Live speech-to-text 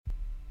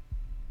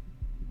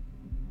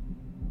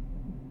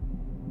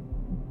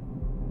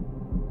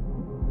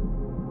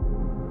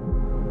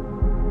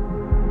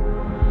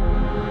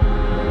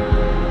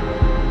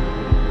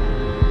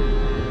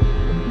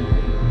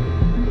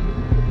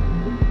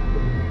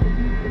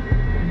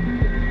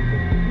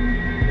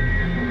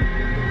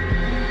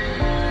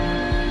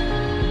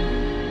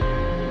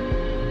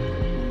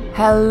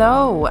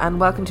Hello and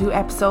welcome to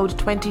episode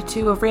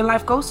 22 of Real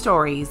Life Ghost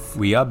Stories.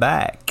 We are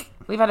back.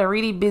 We've had a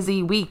really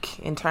busy week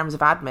in terms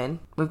of admin.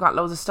 We've got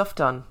loads of stuff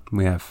done.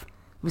 We have.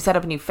 We set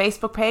up a new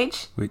Facebook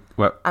page.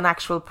 An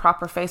actual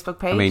proper Facebook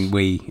page. I mean,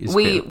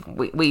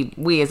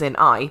 we as in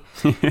I.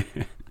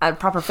 A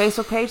proper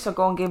Facebook page, so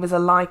go and give us a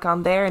like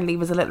on there and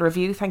leave us a little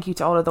review. Thank you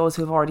to all of those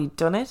who've already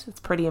done it. It's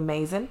pretty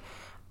amazing.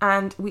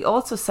 And we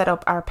also set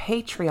up our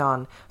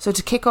Patreon. So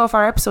to kick off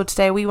our episode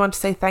today, we want to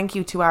say thank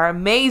you to our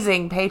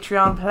amazing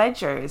Patreon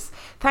pledgers.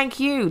 Thank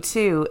you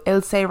to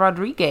Ilse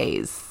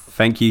Rodriguez.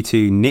 Thank you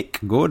to Nick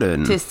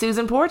Gordon. To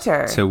Susan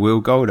Porter. To Will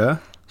Golder.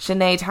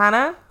 Sinead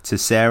Hannah. To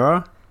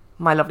Sarah.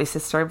 My lovely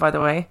sister, by the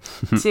way.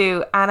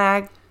 To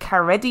Anna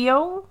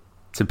Caredio.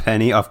 To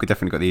Penny. I've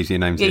definitely got the easier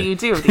names here. You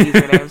do have the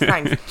easier names,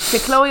 thanks. To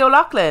Chloe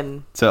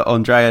O'Loughlin. To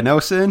Andrea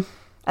Nelson.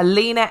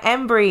 Alina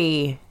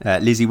Embry.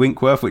 Lizzie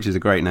Winkworth, which is a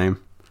great name.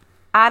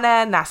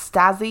 Anna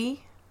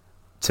Nastasi.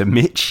 To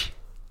Mitch.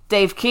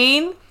 Dave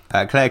Keane.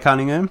 Claire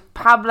Cunningham.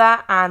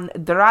 Pabla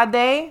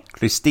Andrade.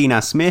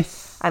 Christina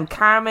Smith. And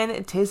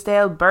Carmen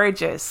Tisdale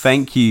Burgess.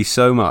 Thank you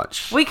so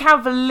much. We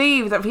can't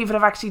believe that people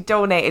have actually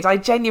donated. I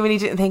genuinely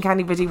didn't think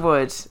anybody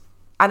would.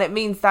 And it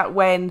means that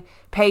when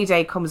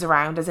payday comes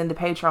around, as in the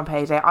Patreon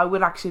payday, I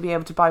will actually be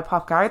able to buy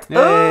pop cards.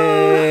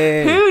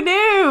 Hey. Oh, who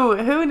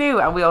knew? Who knew?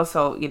 And we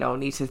also,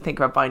 need to think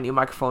about buying new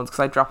microphones because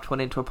I dropped one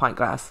into a pint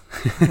glass.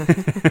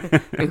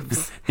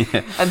 Oops.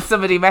 Yeah. And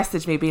somebody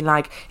messaged me being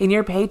like, in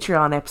your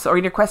Patreon episode, or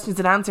in your questions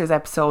and answers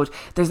episode,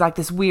 there's like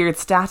this weird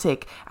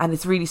static and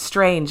it's really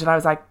strange. And I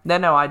was like,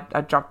 no, I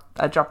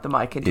dropped the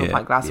mic into a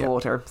pint glass of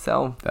water.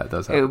 So that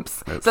does happen.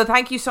 Oops. So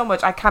thank you so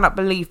much. I cannot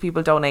believe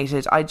people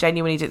donated. I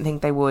genuinely didn't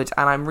think they would,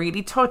 and I'm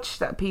really touched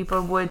that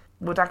people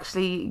would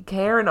actually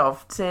care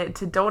enough to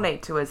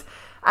donate to us.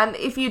 And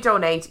if you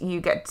donate, you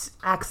get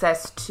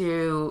access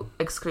to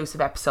exclusive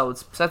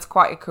episodes. So that's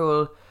quite a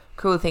cool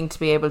thing to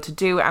be able to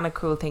do, and a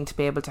cool thing to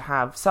be able to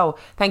have. So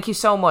thank you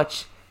so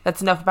much.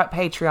 That's enough about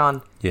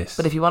Patreon. Yes.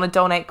 But if you want to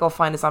donate, go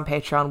find us on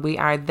Patreon. We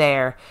are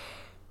there.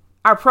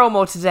 Our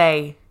promo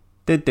today,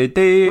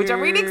 which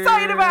I'm really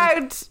excited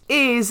about,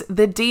 is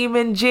the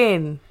Demon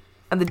Gin.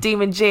 And the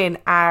Demon Gin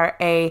are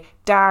a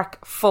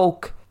dark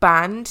folk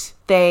band.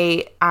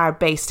 They are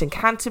based in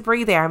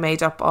Canterbury. They are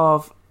made up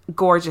of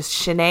gorgeous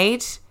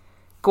Sinead,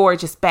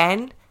 gorgeous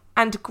Ben,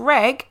 and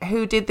Greg,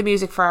 who did the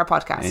music for our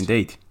podcast.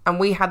 Indeed. And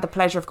we had the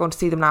pleasure of going to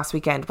see them last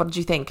weekend. What did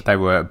you think? They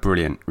were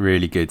brilliant,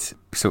 really good.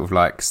 Sort of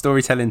like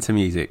storytelling to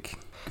music.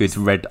 Good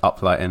red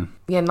uplighting.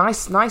 Yeah,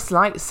 nice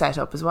light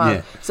setup as well.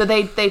 Yeah. So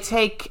they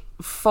take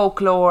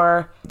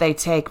folklore, they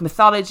take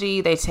mythology,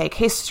 they take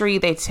history,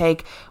 they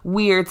take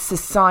weird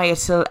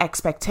societal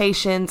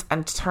expectations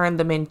and turn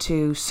them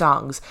into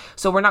songs.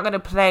 So we're not going to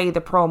play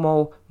the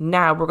promo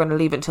now, we're going to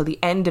leave it until the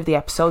end of the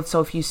episode. So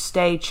if you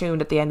stay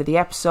tuned at the end of the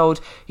episode,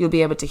 you'll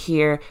be able to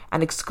hear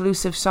an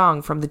exclusive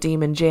song from the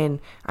Demon Gin.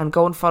 And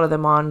go and follow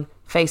them on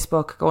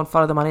Facebook, go and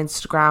follow them on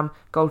Instagram,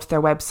 go to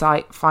their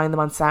website, find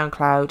them on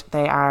SoundCloud.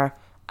 They are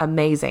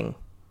amazing.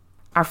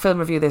 Our film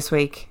review this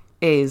week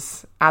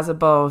is As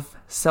Above,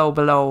 So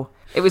Below.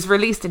 It was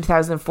released in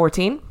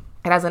 2014.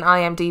 It has an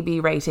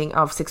IMDb rating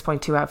of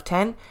 6.2 out of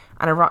 10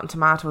 and a Rotten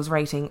Tomatoes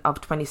rating of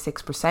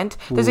 26%.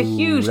 There's a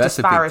huge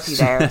disparity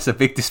there. That's a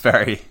big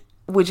disparity.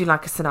 Would you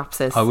like a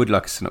synopsis? I would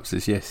like a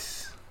synopsis,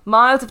 yes.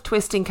 Miles of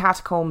twisting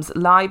catacombs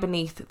lie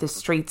beneath the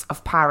streets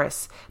of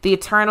Paris, the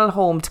eternal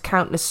home to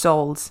countless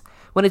souls.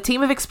 When a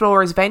team of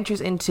explorers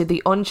ventures into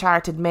the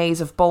uncharted maze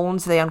of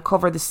bones, they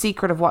uncover the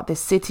secret of what this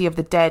city of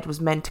the dead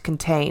was meant to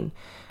contain.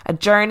 A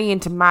journey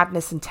into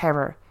madness and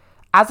terror.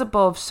 As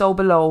Above, So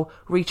Below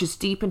reaches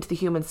deep into the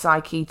human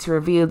psyche to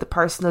reveal the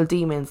personal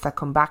demons that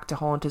come back to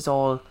haunt us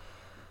all.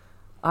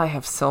 I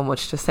have so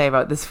much to say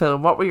about this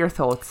film. What were your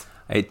thoughts?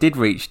 It did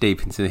reach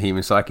deep into the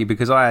human psyche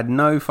because I had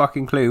no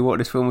fucking clue what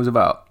this film was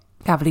about.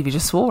 Can't believe you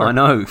just swore. I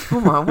know.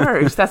 Oh my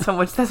word. That's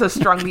how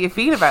strongly you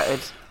feel about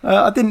it.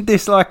 I didn't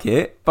dislike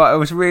it, but I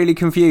was really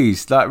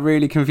confused.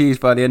 Really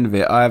confused by the end of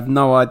it. I have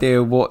no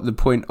idea what the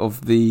point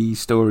of the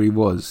story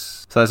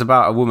was. So it's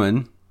about a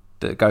woman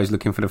that goes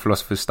looking for the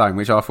Philosopher's Stone,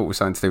 which I thought was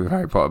something to do with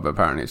Harry Potter, but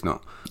apparently it's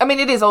not. I mean,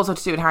 it is also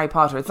to do with Harry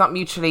Potter. It's not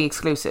mutually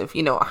exclusive.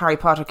 Harry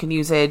Potter can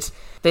use it.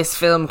 This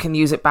film can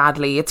use it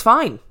badly. It's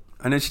fine.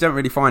 And then she don't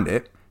really find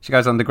it. She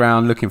goes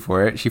underground looking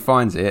for it. She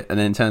finds it, and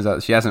then it turns out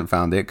that she hasn't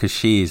found it because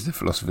she is the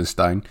Philosopher's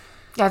Stone.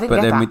 Yeah, I think.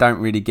 But then we don't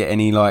really get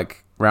any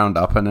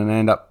roundup, and then they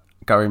end up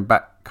coming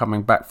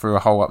back through a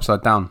hole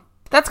upside down.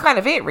 That's kind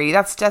of it, really.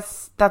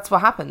 That's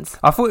what happens.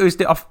 I thought it was.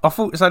 I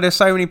thought so. There's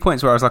so many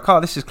points where I was like, "Oh,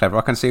 this is clever.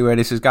 I can see where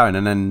this is going,"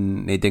 and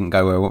then it didn't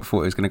go where I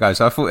thought it was going to go.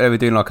 So I thought they were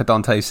doing like a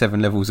Dante's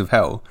 7 levels of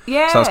hell.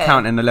 Yeah. So I was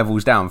counting the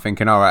levels down,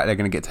 thinking, "All right, they're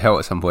going to get to hell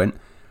at some point,"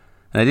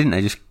 and they didn't.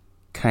 They just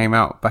came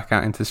back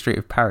out into the street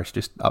of Paris,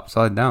 just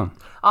upside down.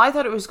 I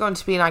thought it was going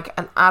to be like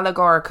an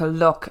allegorical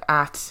look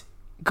at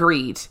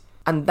greed,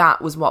 and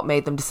that was what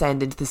made them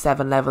descend into the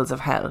 7 levels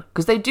of hell.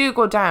 Because they do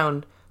go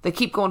down. They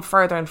keep going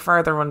further and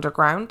further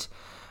underground.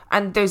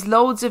 And there's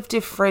loads of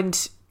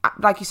different,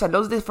 like you said,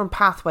 loads of different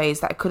pathways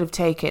that it could have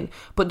taken,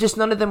 but just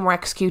none of them were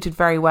executed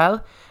very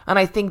well. And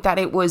I think that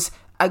it was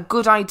a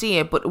good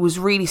idea, but it was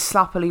really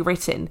sloppily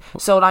written.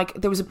 So like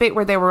there was a bit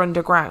where they were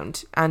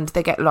underground and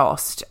they get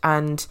lost,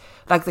 and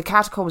like the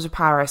catacombs of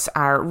Paris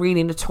are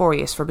really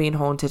notorious for being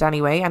haunted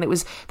anyway, and it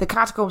was, the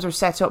catacombs were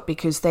set up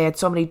because they had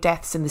so many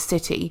deaths in the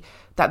city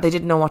that they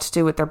didn't know what to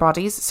do with their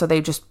bodies, so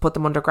they just put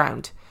them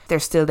underground. They're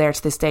still there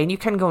to this day, and you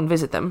can go and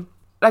visit them.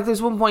 Like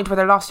there's one point where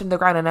they're lost in the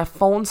ground and a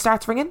phone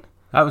starts ringing.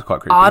 That was quite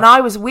creepy.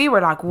 And we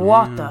were like,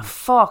 what the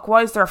fuck?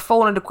 Why is there a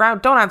phone in the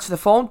ground? Don't answer the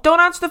phone. Don't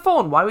answer the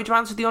phone. Why would you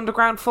answer the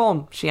underground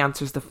phone? She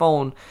answers the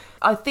phone.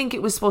 I think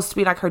it was supposed to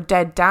be like her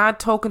dead dad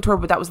talking to her,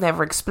 but that was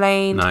never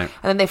explained. No. And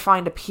then they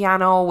find a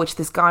piano, which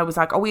this guy was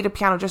like, oh, we had a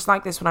piano just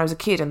like this when I was a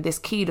kid, and this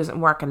key doesn't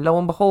work. And lo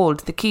and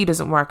behold, the key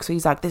doesn't work. So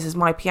he's like, this is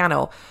my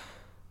piano.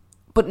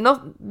 But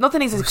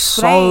nothing is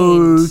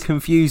explained. So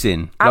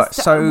confusing.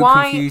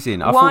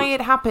 Confusing. Why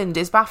it happened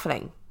is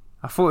baffling.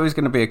 I thought it was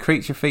going to be a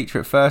creature feature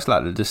at first,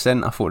 like The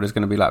Descent. I thought it was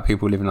going to be like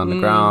people living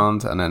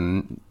underground,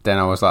 and then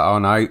I was like, oh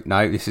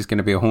no, this is going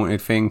to be a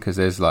haunted thing because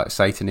there's like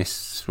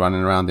Satanists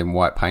running around in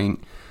white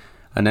paint.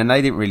 And then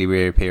they didn't really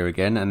reappear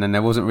again, and then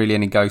there wasn't really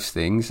any ghost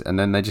things, and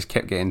then they just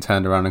kept getting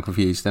turned around and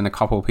confused. Then a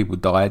couple of people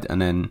died,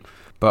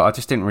 but I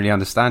just didn't really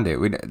understand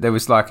it. There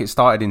was like, it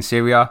started in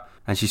Syria,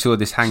 and she saw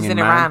this hanging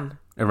man.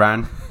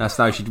 Iran.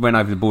 No, she went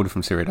over the border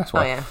from Syria, that's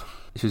why. Oh, yeah.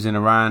 She was in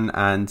Iran,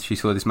 and she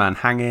saw this man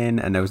hanging,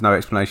 and there was no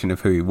explanation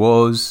of who he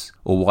was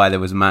or why there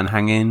was a man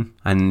hanging,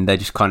 and they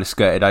just kind of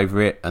skirted over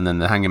it, and then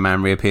the hanging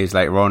man reappears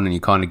later on, and you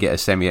kind of get a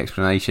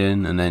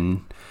semi-explanation, and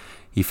then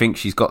you think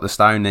she's got the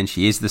stone, then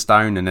she is the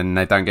stone, and then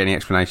they don't get any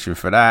explanation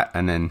for that,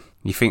 and then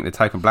you think the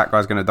token black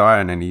guy's going to die,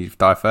 and then he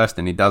dies first,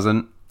 and he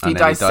doesn't. He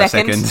dies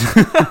second.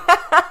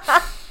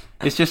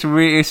 It's just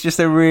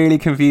a really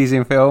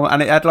confusing film,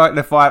 and it had like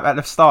the vibe at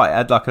the start. It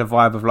had like a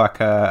vibe of like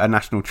a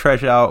National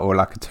Treasure or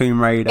like a Tomb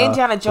Raider,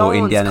 Indiana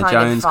Jones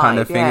kind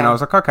of thing. Yeah. And I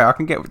was like, okay, I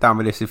can get down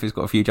with this if it's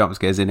got a few jump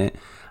scares in it.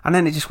 And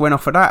then it just went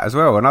off of that as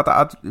well, and I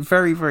was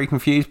very, very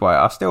confused by it.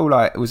 I still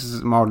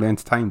was mildly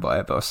entertained by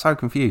it, but I was so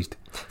confused.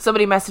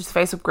 Somebody messaged the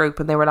Facebook group,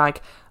 and they were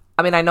like,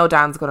 I mean, I know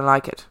Dan's going to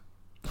like it.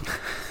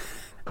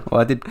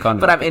 Well, I did kind of,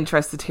 but I'm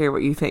interested to hear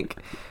what you think.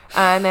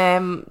 And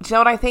do you know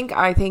what I think?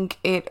 I think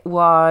it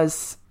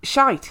was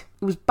shite.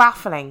 It was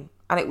baffling,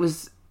 and it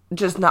was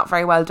just not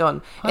very well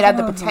done. It had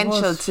the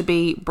potential to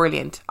be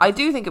brilliant. I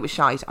do think it was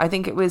shite. I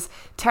think it was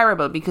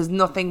terrible because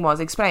nothing was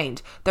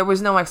explained. There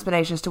was no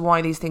explanation as to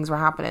why these things were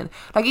happening.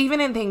 Like even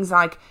in things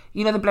like,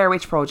 you know, the Blair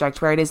Witch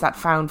Project, where it is that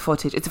found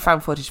footage. It's a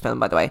found footage film,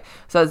 by the way.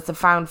 So it's a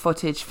found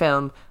footage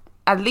film.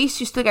 At least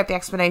you still get the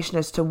explanation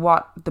as to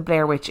what the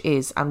Blair Witch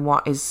is and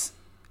what's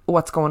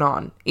going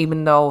on,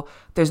 even though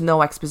there's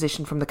no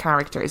exposition from the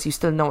characters. You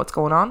still know what's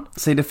going on.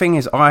 See, the thing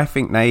is, I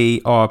think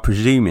they are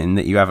presuming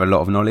that you have a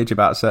lot of knowledge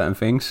about certain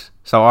things,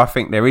 so I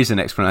think there is an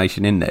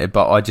explanation in there,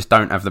 but I just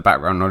don't have the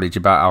background knowledge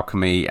about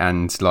alchemy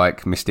and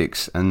like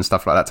mystics and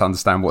stuff like that to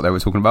understand what they were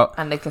talking about.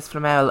 And Nicholas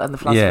Flamel and the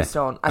Philosopher's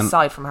Stone,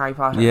 aside from Harry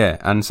Potter. Yeah,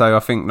 and so I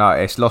think like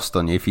it's lost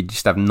on you if you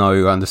just have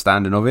no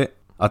understanding of it.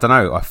 I don't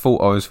know, I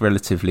thought I was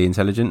relatively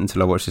intelligent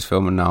until I watched this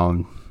film, and now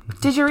I'm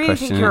Did you really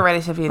think you were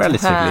relatively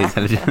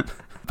intelligent?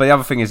 But the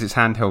other thing is it's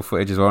handheld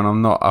footage as well,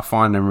 and I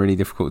find them really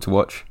difficult to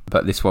watch.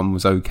 But this one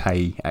was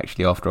okay,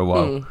 actually, after a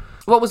while.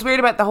 What was weird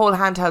about the whole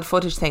handheld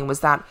footage thing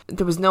was that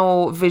there was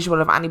no visual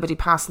of anybody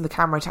passing the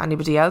camera to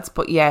anybody else,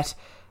 but yet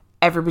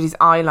everybody's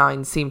eye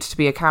line seemed to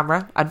be a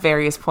camera at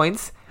various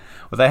points.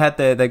 Well,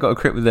 they got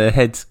equipped with their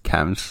head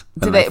cams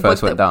when they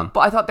first went down.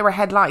 But I thought they were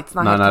headlights,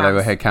 not head cams. No, they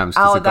were head cams,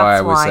 because the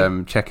guy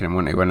was checking them,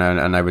 wasn't he,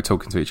 and they were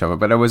talking to each other.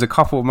 But there was a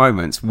couple of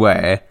moments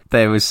where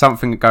there was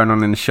something going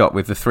on in the shot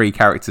with the three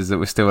characters that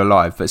were still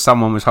alive, but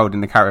someone was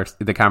holding the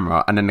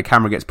camera, and then the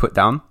camera gets put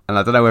down. And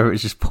I don't know whether it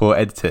was just poor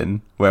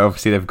editing, where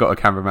obviously they've got a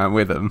cameraman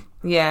with them.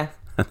 Yeah.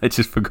 And they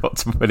just forgot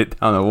to put it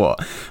down or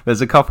what.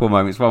 There's a couple of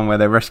moments, one where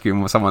they're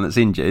rescuing someone that's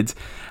injured,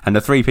 and the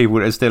three people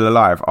that are still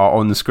alive are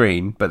on the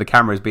screen, but the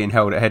camera is being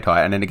held at head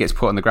height, and then it gets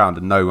put on the ground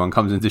and no one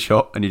comes into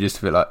shot, and you just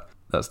feel like,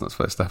 that's not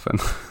supposed to happen.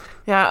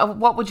 Yeah,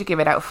 what would you give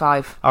it out of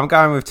 5? I'm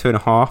going with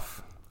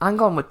 2.5. I'm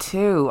going with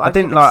 2. I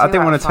didn't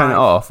want to turn it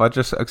off.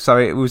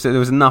 There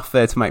was enough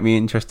there to make me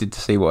interested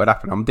to see what would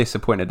happen. I'm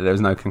disappointed that there was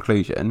no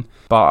conclusion,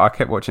 but I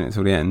kept watching it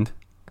till the end.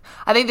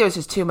 I think there was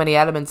just too many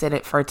elements in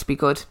it for it to be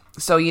good.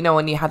 So, you know,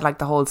 when you had like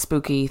the whole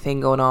spooky thing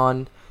going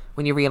on,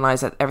 when you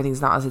realise that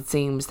everything's not as it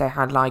seems, they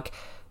had like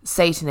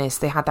Satanists,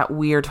 they had that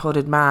weird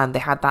hooded man, they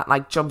had that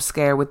like jump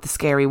scare with the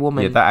scary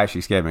woman. Yeah, that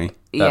actually scared me.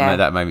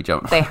 That made me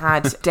jump. They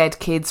had dead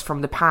kids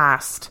from the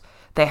past.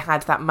 They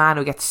had that man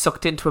who gets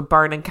sucked into a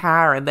burning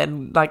car and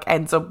then like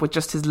ends up with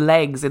just his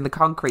legs in the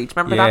concrete.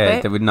 Remember that bit?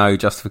 Yeah, there was no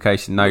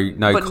justification, no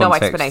context. No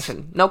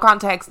explanation. No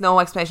context, no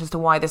explanation as to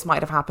why this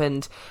might have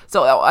happened.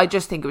 So I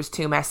just think it was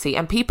too messy.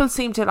 And people on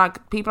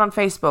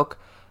Facebook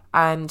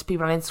and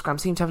people on Instagram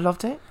seem to have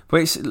loved it.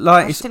 But it's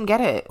like, I just didn't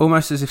get it.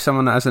 Almost as if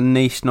someone that has a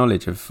niche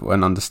knowledge of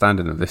an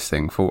understanding of this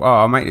thing thought,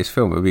 I'll make this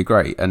film, it'll be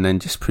great, and then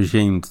just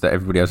presumed that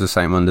everybody has the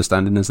same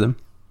understanding as them.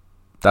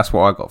 That's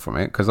what I got from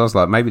it, because I was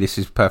like, maybe this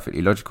is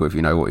perfectly logical if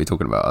you know what you're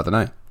talking about. I don't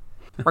know.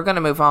 We're going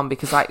to move on,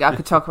 because I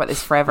could talk about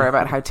this forever,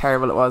 about how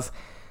terrible it was.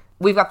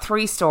 We've got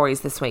 3 stories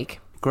this week.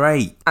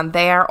 Great. And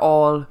they are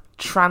all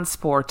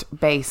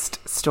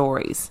transport-based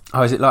stories.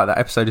 Oh, is it like that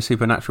episode of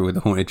Supernatural with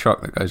the haunted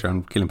truck that goes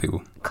around killing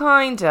people?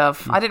 Kind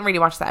of. I didn't really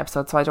watch that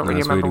episode, so I don't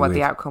really remember what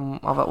the outcome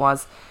of it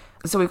was.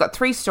 So we've got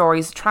 3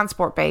 stories,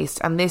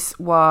 transport-based, and this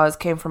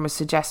came from a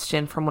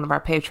suggestion from one of our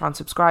Patreon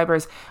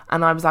subscribers,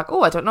 and I was like,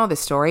 oh, I don't know this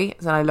story.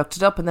 And then I looked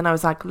it up, and then I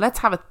was like, let's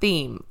have a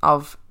theme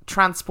of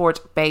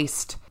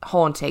transport-based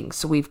haunting.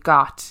 So we've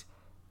got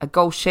a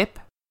ghost ship,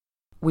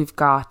 we've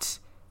got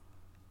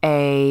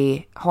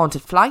a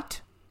haunted flight,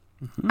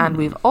 and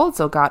we've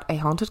also got a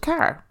haunted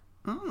car.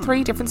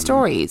 3 different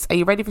stories. Are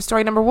you ready for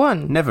story number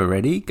 1? Never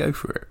ready. Go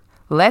for it.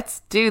 Let's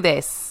do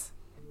this.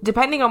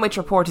 Depending on which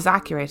report is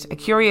accurate, a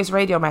curious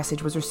radio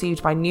message was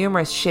received by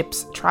numerous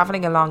ships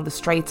travelling along the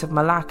Straits of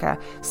Malacca,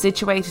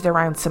 situated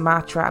around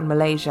Sumatra and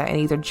Malaysia in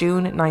either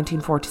June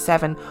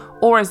 1947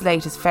 or as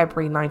late as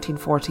February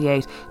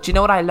 1948. Do you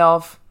know what I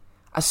love?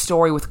 A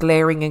story with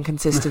glaring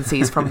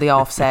inconsistencies from the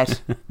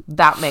offset.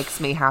 That makes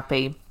me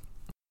happy.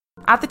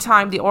 At the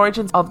time, the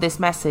origins of this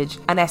message,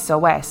 an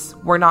SOS,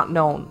 were not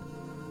known.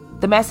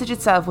 The message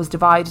itself was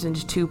divided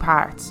into 2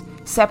 parts,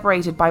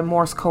 separated by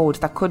Morse code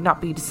that could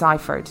not be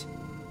deciphered.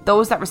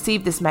 Those that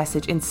received this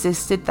message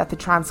insisted that the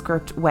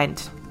transcript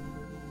went: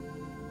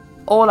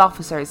 all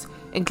officers,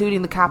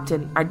 including the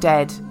captain, are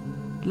dead,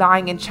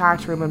 lying in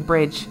chart room and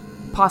bridge,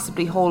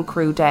 possibly whole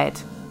crew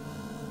dead.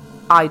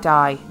 I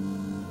die.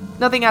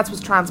 Nothing else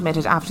was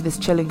transmitted after this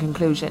chilling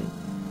conclusion.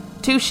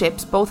 2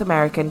 ships, both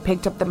American,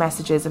 picked up the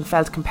messages and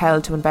felt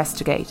compelled to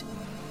investigate.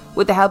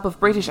 With the help of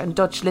British and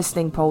Dutch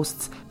listening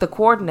posts, the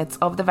coordinates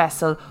of the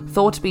vessel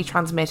thought to be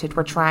transmitted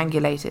were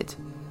triangulated.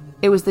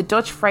 It was the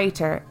Dutch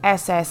freighter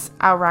SS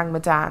Aurang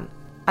Medan.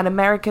 An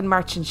American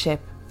merchant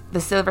ship,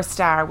 the Silver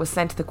Star, was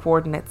sent the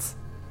coordinates.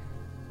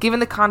 Given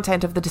the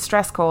content of the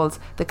distress calls,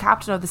 the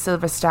captain of the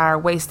Silver Star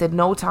wasted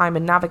no time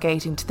in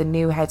navigating to the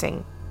new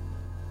heading.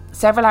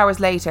 Several hours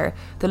later,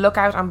 the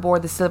lookout on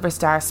board the Silver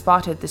Star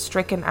spotted the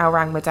stricken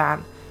Aurang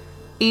Medan.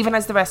 Even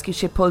as the rescue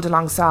ship pulled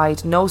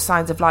alongside, no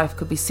signs of life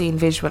could be seen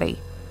visually.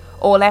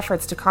 All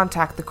efforts to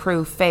contact the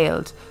crew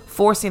failed,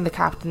 forcing the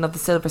captain of the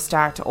Silver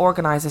Star to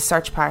organise a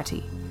search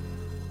party.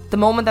 The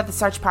moment that the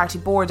search party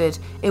boarded,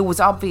 it was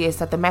obvious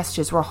that the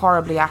messages were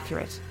horribly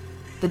accurate.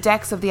 The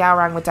decks of the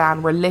Aurang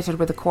Medan were littered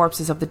with the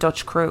corpses of the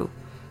Dutch crew.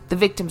 The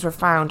victims were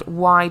found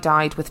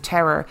wide-eyed with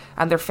terror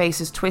and their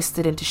faces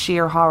twisted into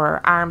sheer horror,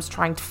 arms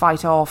trying to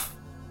fight off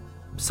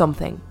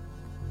something.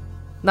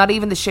 Not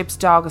even the ship's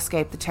dog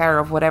escaped the terror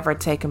of whatever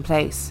had taken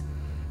place.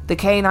 The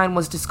canine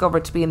was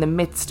discovered to be in the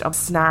midst of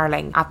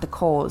snarling at the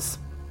cause.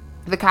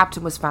 The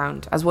captain was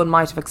found, as one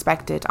might have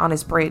expected, on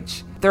his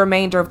bridge. The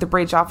remainder of the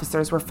bridge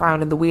officers were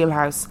found in the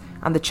wheelhouse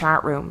and the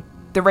chart room.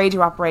 The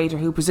radio operator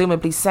who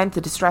presumably sent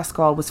the distress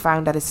call was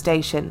found at his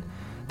station.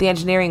 The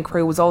engineering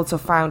crew was also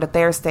found at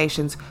their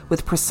stations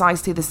with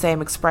precisely the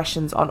same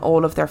expressions on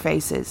all of their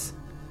faces.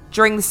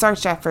 During the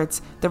search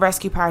efforts, the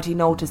rescue party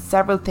noticed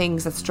several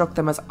things that struck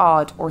them as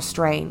odd or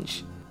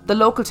strange. The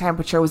local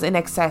temperature was in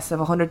excess of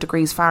 100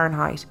 degrees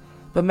Fahrenheit,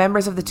 but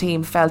members of the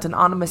team felt an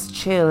ominous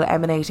chill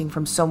emanating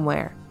from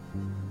somewhere.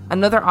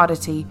 Another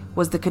oddity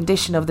was the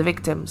condition of the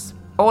victims.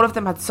 All of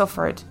them had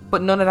suffered,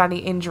 but none had any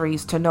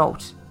injuries to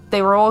note.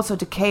 They were also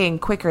decaying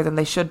quicker than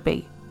they should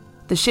be.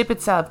 The ship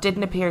itself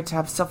didn't appear to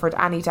have suffered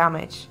any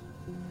damage.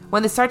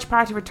 When the search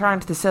party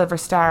returned to the Silver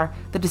Star,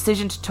 the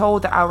decision to tow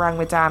the Aurang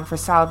Medan for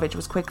salvage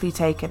was quickly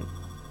taken.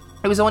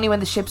 It was only when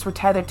the ships were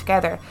tethered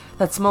together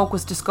that smoke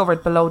was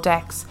discovered below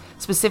decks,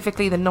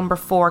 specifically the number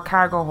 4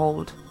 cargo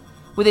hold.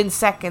 Within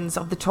seconds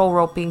of the tow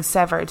rope being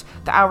severed,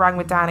 the Aurang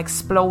Medan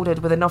exploded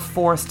with enough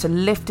force to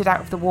lift it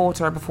out of the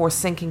water before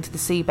sinking to the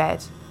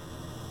seabed.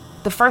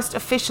 The first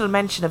official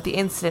mention of the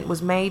incident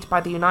was made by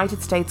the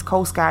United States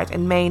Coast Guard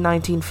in May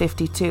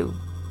 1952.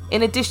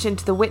 In addition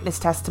to the witness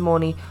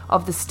testimony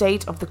of the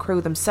state of the crew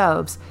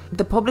themselves,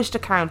 the published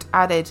account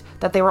added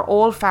that they were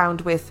all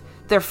found with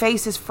their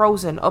faces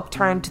frozen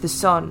upturned to the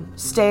sun,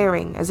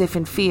 staring as if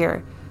in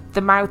fear.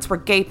 The mouths were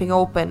gaping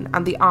open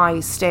and the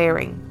eyes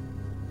staring.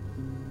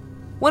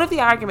 One of the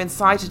arguments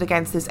cited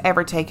against this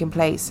ever taking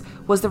place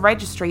was the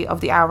registry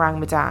of the Aurang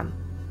Medan.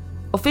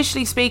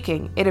 Officially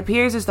speaking, it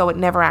appears as though it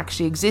never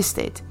actually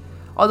existed,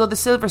 although the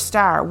Silver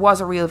Star was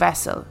a real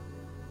vessel.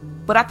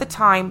 But at the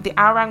time the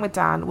Aurang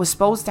Medan was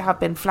supposed to have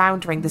been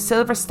floundering, the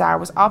Silver Star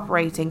was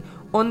operating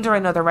under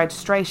another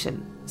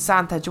registration,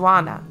 Santa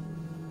Joana.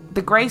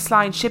 The Grace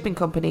Line Shipping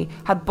Company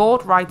had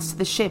bought rights to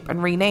the ship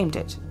and renamed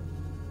it.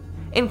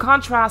 In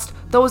contrast,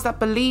 those that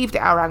believe the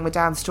Aurang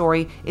Medan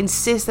story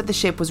insist that the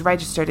ship was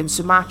registered in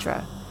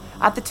Sumatra.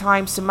 At the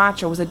time,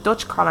 Sumatra was a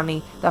Dutch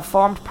colony that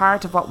formed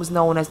part of what was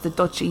known as the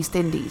Dutch East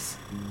Indies.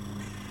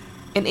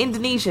 In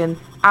Indonesian,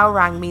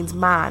 Aurang means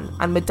man,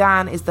 and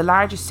Medan is the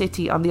largest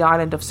city on the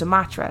island of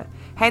Sumatra.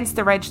 Hence,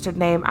 the registered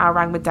name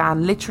Aurang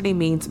Medan literally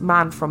means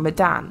man from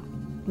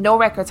Medan. No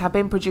records have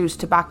been produced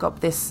to back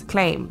up this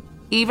claim.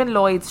 Even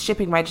Lloyd's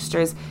shipping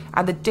registers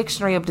and the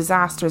Dictionary of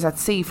Disasters at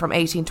Sea from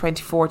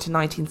 1824 to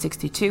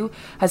 1962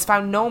 has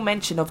found no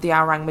mention of the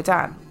Aurang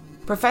Medan.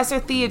 Professor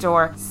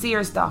Theodore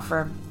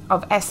Seersdorfer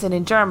of Essen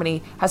in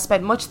Germany has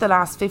spent much of the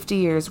last 50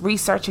 years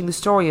researching the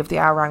story of the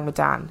Aurang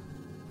Medan.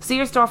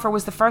 Seersdorfer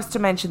was the first to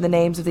mention the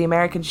names of the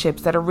American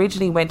ships that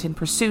originally went in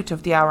pursuit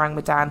of the Aurang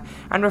Medan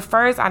and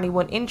refers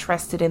anyone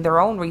interested in their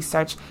own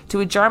research to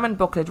a German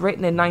booklet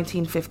written in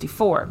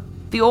 1954.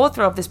 The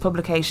author of this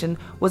publication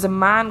was a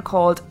man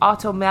called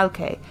Otto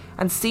Melke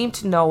and seemed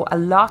to know a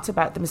lot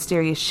about the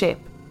mysterious ship.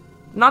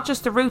 Not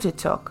just the route it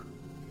took,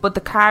 but the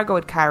cargo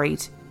it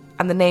carried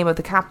and the name of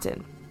the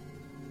captain.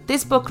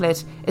 This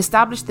booklet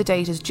established the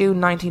date as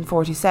June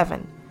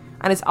 1947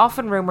 and is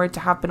often rumoured to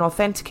have been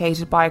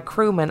authenticated by a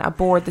crewman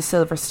aboard the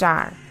Silver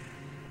Star.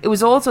 It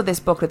was also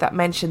this booklet that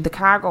mentioned the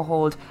cargo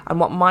hold and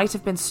what might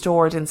have been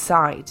stored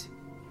inside.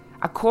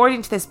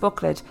 According to this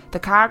booklet, the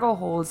cargo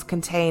holds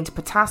contained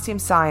potassium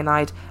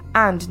cyanide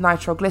and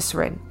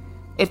nitroglycerin.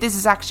 If this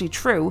is actually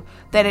true,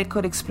 then it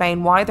could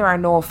explain why there are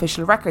no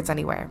official records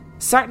anywhere.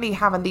 Certainly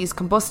having these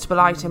combustible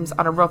items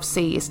on a rough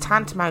sea is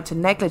tantamount to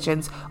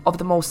negligence of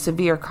the most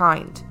severe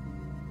kind.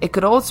 It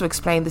could also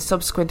explain the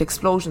subsequent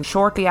explosion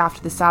shortly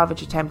after the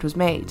salvage attempt was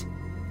made.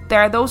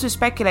 There are those who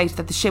speculate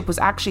that the ship was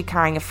actually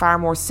carrying a far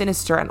more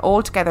sinister and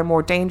altogether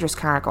more dangerous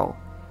cargo.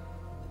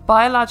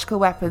 Biological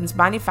weapons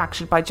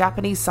manufactured by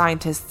Japanese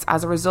scientists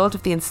as a result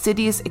of the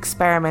insidious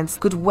experiments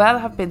could well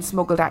have been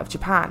smuggled out of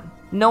Japan.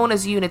 Known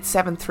as Unit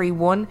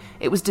 731,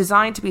 it was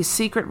designed to be a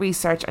secret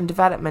research and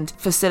development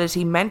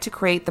facility meant to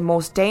create the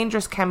most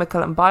dangerous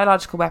chemical and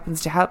biological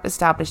weapons to help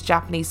establish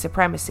Japanese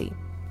supremacy.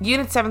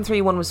 Unit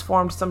 731 was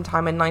formed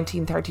sometime in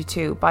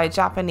 1932 by a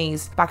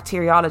Japanese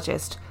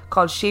bacteriologist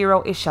called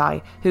Shiro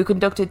Ishii, who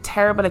conducted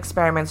terrible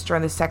experiments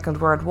during the Second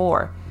World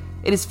War.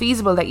 It is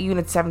feasible that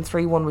Unit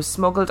 731 was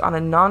smuggled on a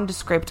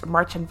nondescript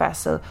merchant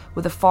vessel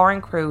with a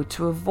foreign crew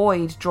to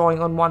avoid drawing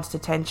unwanted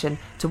attention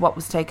to what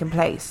was taking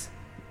place.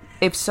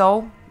 If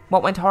so,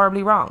 what went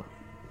horribly wrong?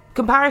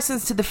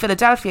 Comparisons to the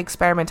Philadelphia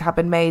experiment have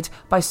been made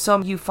by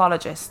some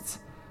ufologists.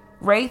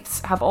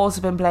 Wraiths have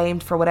also been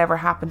blamed for whatever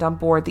happened on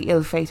board the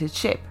ill-fated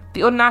ship.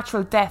 The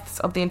unnatural deaths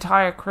of the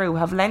entire crew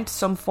have lent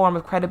some form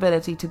of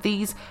credibility to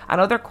these and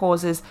other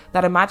causes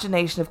that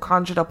imagination have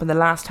conjured up in the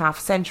last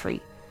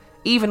half-century.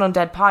 Even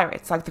undead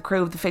pirates, like the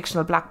crew of the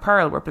fictional Black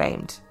Pearl, were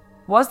blamed.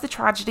 Was the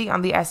tragedy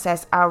on the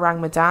SS Aurang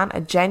Medan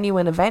a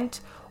genuine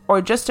event,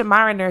 or just a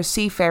mariner's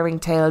seafaring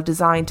tale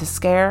designed to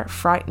scare,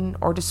 frighten,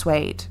 or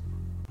dissuade?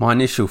 My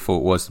initial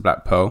thought was the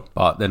Black Pearl,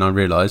 but then I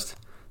realised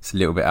it's a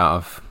little bit out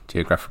of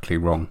geographically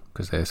wrong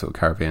because they're sort of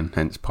Caribbean,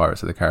 hence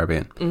Pirates of the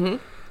Caribbean. Mm-hmm.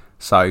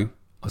 So I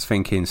was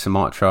thinking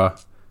Sumatra,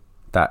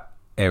 that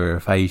area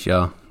of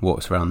Asia,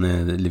 what's around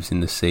there that lives in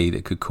the sea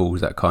that could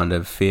cause that kind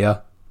of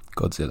fear?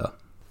 Godzilla.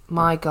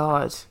 My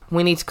God.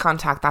 We need to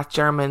contact that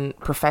German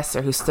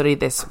professor who studied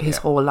this his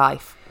whole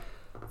life.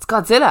 It's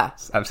Godzilla.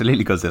 It's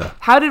absolutely Godzilla.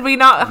 How did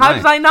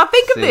I not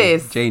think of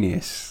this?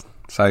 Genius.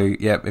 So,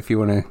 yeah, if you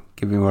want to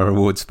give me my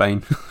reward,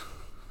 Spain.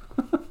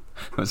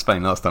 It was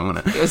Spain last time,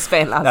 wasn't it? It was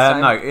Spain last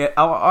time. No,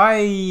 I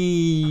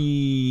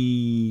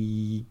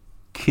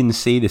can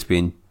see this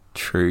being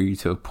true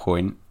to a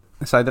point.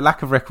 So the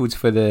lack of records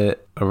for the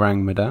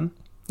Aurang Medan.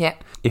 Yeah.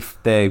 If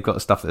they've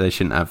got stuff that they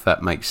shouldn't have,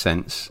 that makes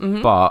sense.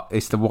 Mm-hmm. But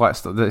it's the White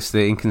Star. That's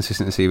the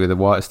inconsistency with the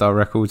White Star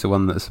records, the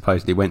one that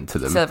supposedly went to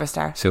them. Silver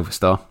Star.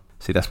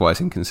 See, that's why it's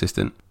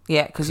inconsistent.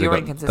 Yeah, because you're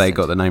inconsistent. They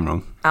got the name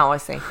wrong. Oh, I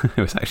see. It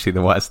was actually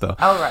the White Star.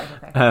 Oh, right.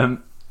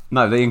 Okay.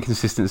 No, the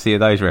inconsistency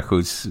of those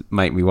records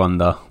make me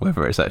wonder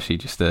whether it's actually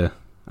just a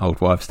old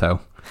wives'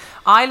 tale.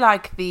 I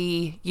like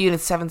the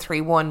Unit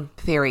 731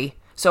 theory.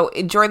 So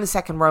during the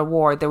Second World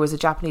War, there was a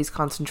Japanese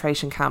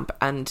concentration camp,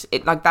 and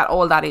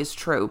all that is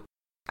true.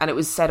 And it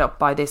was set up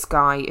by this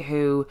guy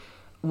who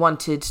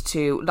wanted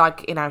to,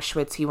 like in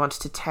Auschwitz, he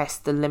wanted to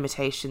test the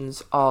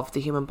limitations of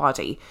the human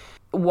body.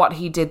 What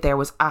he did there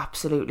was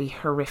absolutely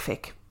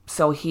horrific.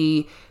 So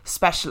he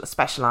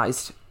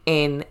specialised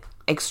in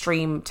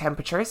extreme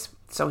temperatures.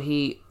 So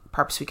he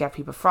purposely gave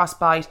people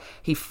frostbite.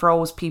 He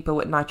froze people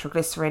with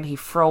nitroglycerin. He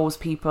froze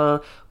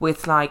people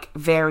with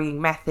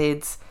varying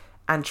methods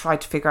and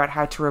tried to figure out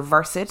how to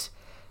reverse it.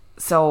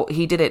 So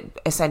he did it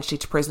essentially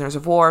to prisoners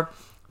of war.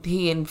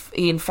 He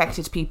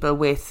infected people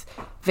with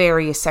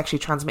various sexually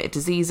transmitted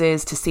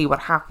diseases to see what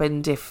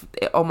happened.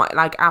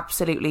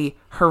 Absolutely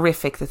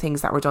horrific, the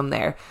things that were done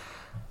there.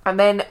 And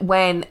then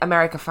when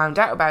America found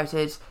out about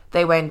it,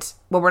 they went,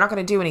 well, we're not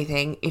going to do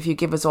anything if you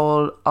give us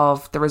all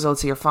of the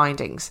results of your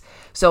findings.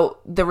 So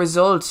the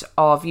result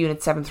of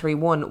Unit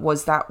 731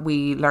 was that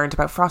we learned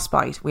about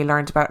frostbite. We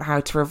learned about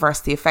how to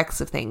reverse the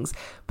effects of things.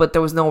 But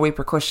there was no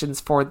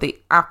repercussions for the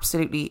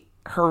absolutely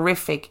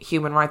horrific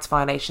human rights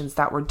violations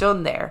that were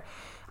done there.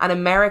 And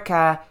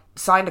America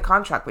signed a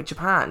contract with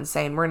Japan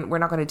saying, we're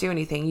not going to do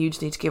anything. You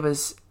just need to give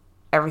us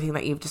everything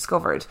that you've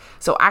discovered.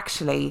 So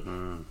actually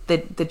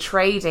the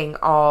trading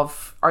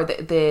of, or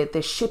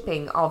the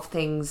shipping of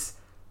things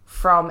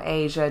from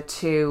Asia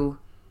to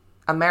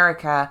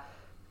America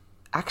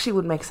actually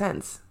would make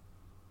sense.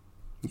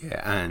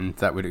 Yeah, and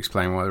that would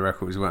explain why the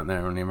records weren't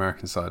there on the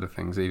American side of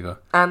things either.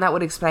 And that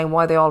would explain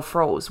why they all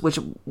froze, which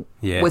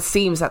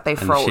seems that they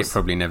froze. And the ship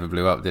probably never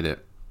blew up, did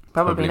it?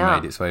 Probably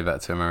not. Made its way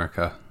back to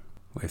America.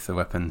 with the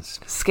weapons.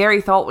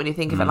 Scary thought when you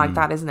think of it like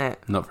that, isn't it?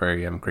 Not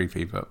very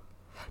creepy, but...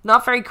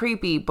 Not very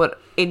creepy,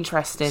 but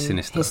interesting.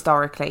 Sinister.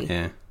 Historically.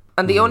 Yeah.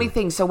 And the only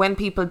thing, so when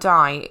people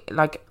die,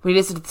 like, when you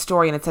listen to the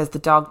story and it says the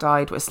dog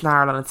died with a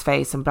snarl on its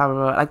face and blah, blah,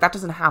 blah, like, that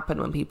doesn't happen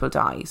when people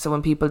die. So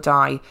when people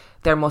die,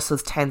 their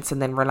muscles tense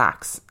and then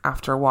relax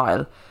after a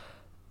while.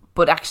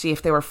 But actually,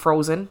 if they were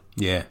frozen...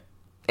 Yeah.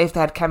 If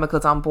they had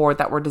chemicals on board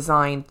that were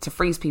designed to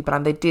freeze people,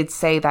 and they did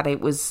say that it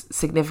was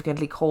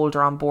significantly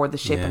colder on board the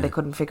ship and they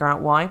couldn't figure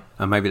out why.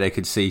 And maybe they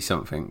could see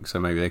something. So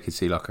maybe they could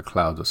see like a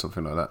cloud or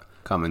something like that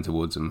coming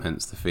towards them,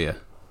 hence the fear.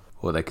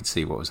 Or they could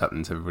see what was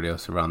happening to everybody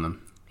else around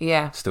them.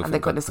 Yeah, and they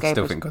couldn't escape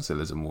Still think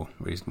Godzilla's a more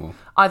reasonable...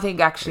 I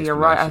think actually you're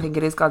right. I think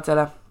it is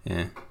Godzilla.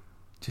 Yeah.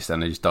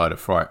 And they just died of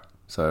fright.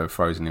 So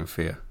frozen in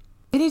fear.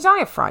 Did he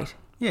die of fright?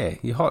 Yeah,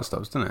 your heart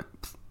stops, doesn't it?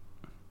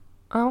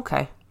 Oh,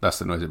 okay. That's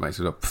the noise it makes.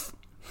 It go...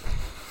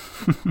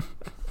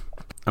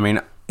 I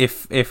mean,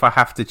 if I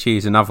have to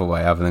choose another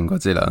way other than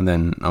Godzilla,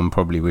 then I'm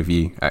probably with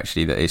you,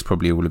 actually, that it's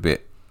probably all a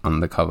bit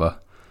undercover.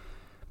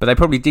 But they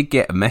probably did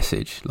get a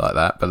message like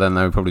that, but then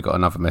they probably got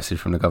another message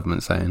from the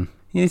government saying,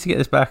 you need to get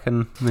this back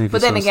and move. But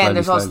then again,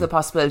 there's also the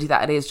possibility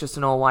that it is just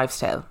an old wives'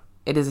 tale.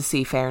 It is a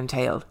seafaring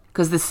tale.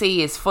 Because the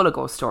sea is full of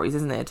ghost stories,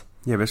 isn't it?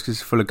 Yeah, but it's because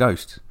it's full of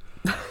ghosts.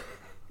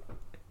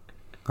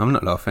 I'm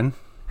not laughing.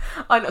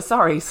 I know,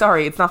 sorry,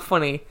 it's not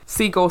funny.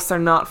 Sea ghosts are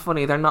not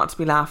funny. They're not to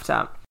be laughed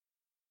at.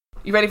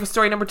 You ready for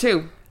story number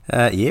 2?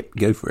 Yep,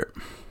 go for it.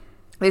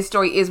 This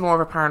story is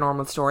more of a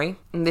paranormal story,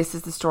 and this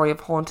is the story of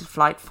Haunted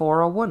Flight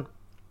 401.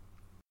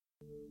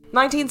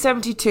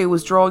 1972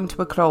 was drawing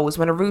to a close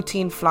when a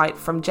routine flight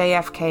from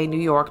JFK, New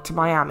York to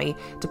Miami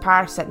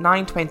departed at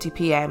 9:20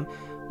 p.m.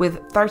 with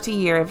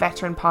 30-year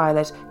veteran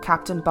pilot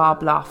Captain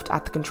Bob Loft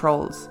at the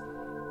controls.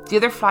 The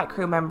other flight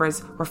crew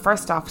members were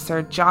First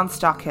Officer John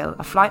Stockhill,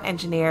 a flight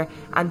engineer,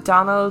 and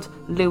Donald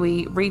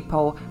Louis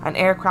Repo, an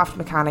aircraft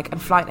mechanic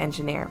and flight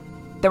engineer.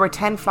 There were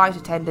 10 flight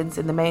attendants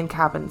in the main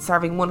cabin,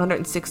 serving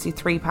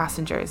 163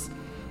 passengers.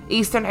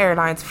 Eastern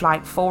Airlines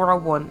Flight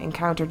 401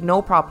 encountered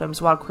no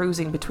problems while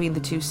cruising between the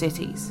two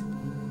cities.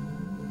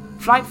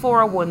 Flight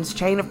 401's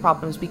chain of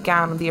problems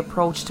began on the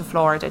approach to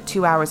Florida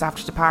 2 hours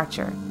after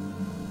departure.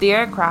 The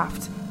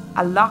aircraft,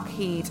 a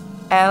Lockheed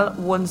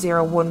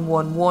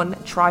L10111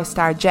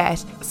 TriStar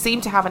jet,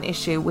 seemed to have an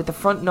issue with the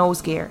front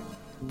nose gear.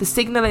 The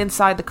signal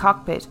inside the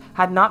cockpit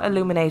had not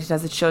illuminated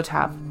as it should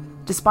have.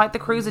 Despite the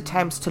crew's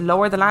attempts to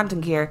lower the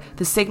landing gear,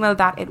 the signal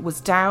that it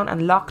was down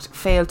and locked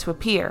failed to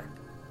appear.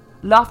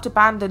 Loft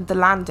abandoned the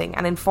landing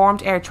and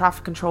informed air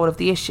traffic control of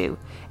the issue.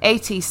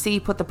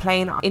 ATC put the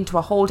plane into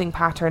a holding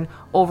pattern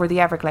over the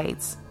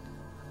Everglades.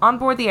 On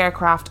board the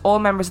aircraft, all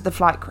members of the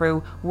flight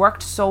crew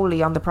worked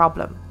solely on the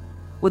problem.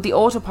 With the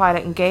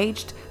autopilot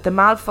engaged, the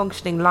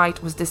malfunctioning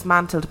light was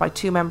dismantled by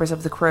 2 members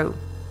of the crew.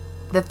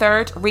 The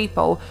third,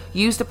 Repo,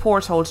 used a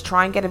porthole to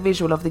try and get a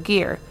visual of the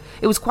gear.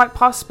 It was quite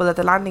possible that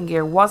the landing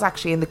gear was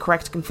actually in the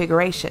correct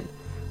configuration.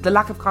 The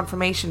lack of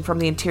confirmation from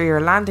the interior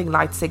landing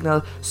light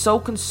signal so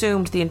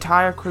consumed the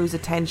entire crew's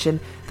attention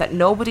that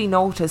nobody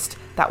noticed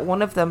that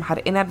one of them had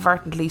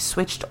inadvertently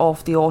switched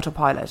off the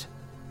autopilot.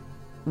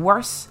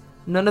 Worse,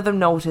 none of them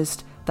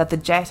noticed that the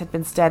jet had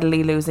been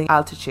steadily losing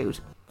altitude.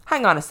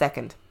 Hang on a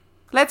second.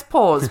 Let's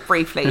pause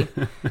briefly.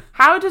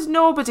 How does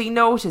nobody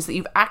notice that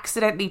you've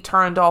accidentally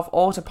turned off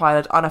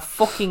autopilot on a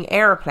fucking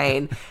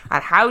airplane?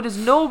 And how does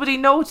nobody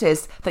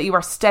notice that you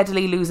are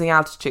steadily losing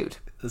altitude?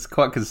 It's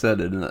quite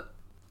concerning, isn't it?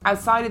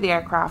 Outside of the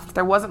aircraft,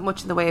 there wasn't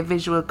much in the way of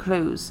visual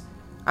clues,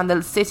 and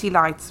the city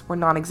lights were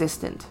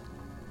non-existent.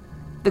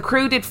 The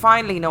crew did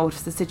finally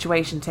notice the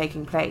situation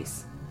taking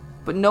place,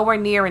 but nowhere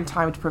near in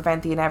time to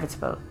prevent the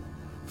inevitable.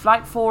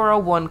 Flight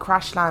 401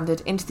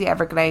 crash-landed into the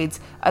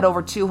Everglades at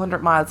over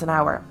 200 miles an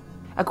hour.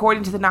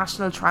 According to the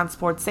National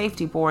Transport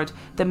Safety Board,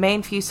 the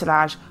main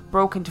fuselage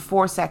broke into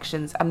 4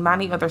 sections and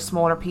many other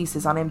smaller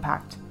pieces on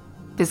impact.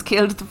 This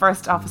killed the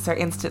first officer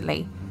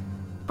instantly.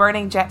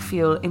 Burning jet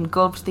fuel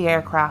engulfed the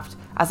aircraft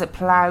as it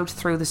ploughed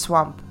through the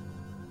swamp.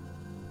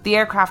 The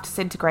aircraft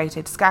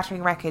disintegrated,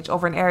 scattering wreckage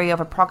over an area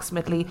of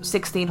approximately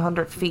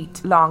 1,600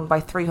 feet long by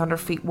 300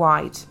 feet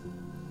wide.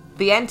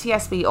 The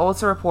NTSB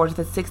also reported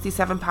that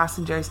 67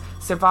 passengers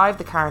survived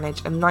the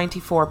carnage and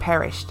 94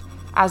 perished,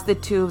 as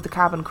did 2 of the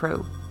cabin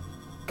crew.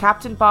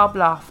 Captain Bob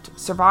Loft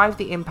survived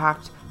the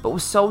impact but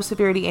was so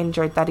severely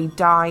injured that he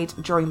died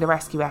during the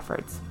rescue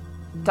efforts.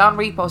 Don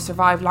Repo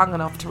survived long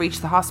enough to reach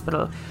the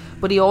hospital,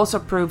 but he also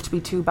proved to be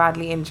too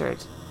badly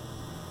injured.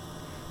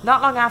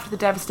 Not long after the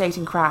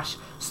devastating crash,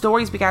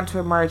 stories began to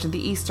emerge in the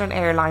Eastern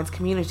Airlines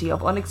community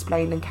of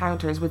unexplained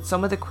encounters with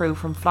some of the crew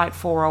from Flight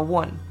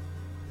 401.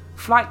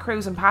 Flight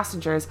crews and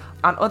passengers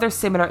on other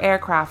similar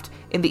aircraft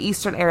in the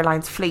Eastern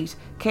Airlines fleet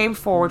came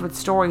forward with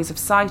stories of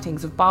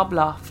sightings of Bob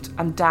Loft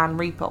and Dan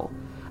Repo.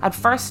 At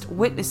first,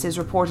 witnesses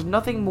reported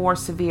nothing more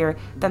severe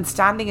than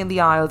standing in the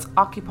aisles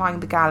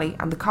occupying the galley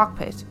and the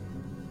cockpit.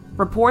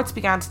 Reports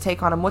began to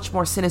take on a much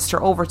more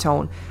sinister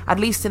overtone, at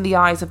least in the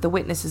eyes of the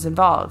witnesses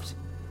involved.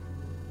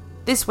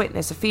 This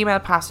witness, a female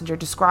passenger,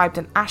 described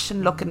an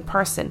ashen-looking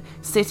person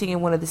sitting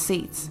in one of the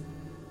seats.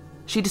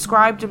 She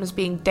described him as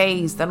being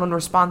dazed and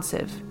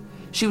unresponsive.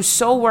 She was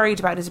so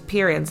worried about his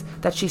appearance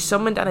that she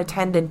summoned an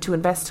attendant to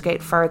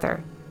investigate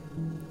further.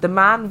 The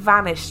man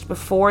vanished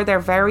before their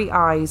very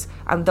eyes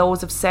and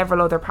those of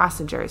several other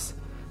passengers.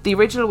 The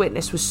original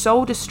witness was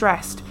so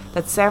distressed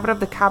that several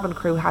of the cabin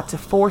crew had to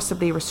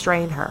forcibly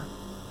restrain her.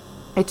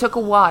 It took a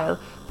while,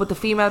 but the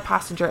female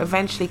passenger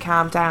eventually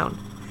calmed down.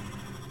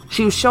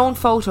 She was shown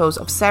photos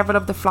of several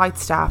of the flight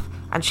staff,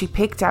 and she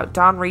picked out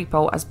Don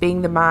Repo as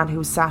being the man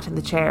who sat in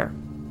the chair.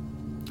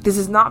 This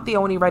is not the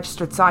only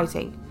registered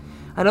sighting.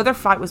 Another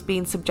flight was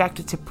being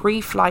subjected to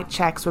pre-flight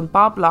checks when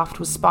Bob Loft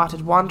was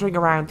spotted wandering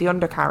around the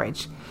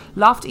undercarriage.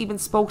 Loft even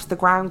spoke to the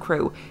ground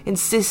crew,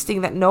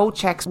 insisting that no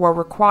checks were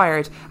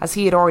required as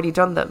he had already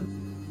done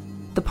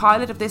them. The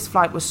pilot of this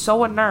flight was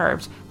so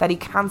unnerved that he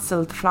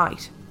cancelled the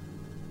flight.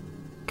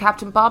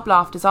 Captain Bob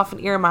Loft is often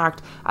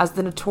earmarked as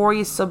the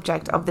notorious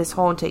subject of this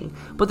haunting,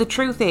 but the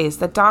truth is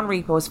that Don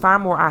Repo is far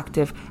more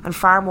active and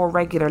far more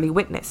regularly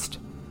witnessed.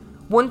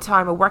 One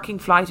time, a working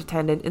flight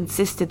attendant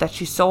insisted that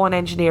she saw an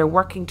engineer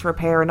working to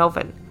repair an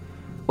oven.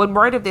 When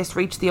word of this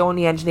reached the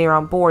only engineer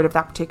on board of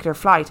that particular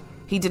flight,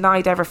 he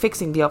denied ever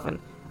fixing the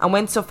oven, and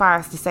went so far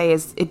as to say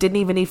as it didn't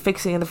even need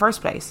fixing in the first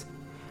place.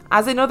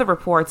 As in other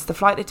reports, the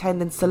flight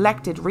attendant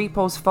selected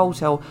Repo's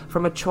photo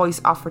from a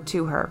choice offered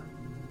to her.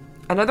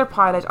 Another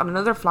pilot on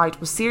another flight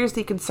was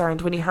seriously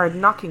concerned when he heard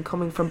knocking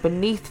coming from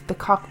beneath the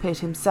cockpit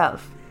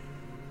himself.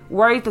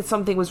 Worried that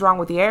something was wrong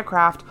with the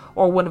aircraft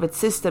or one of its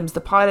systems,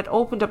 the pilot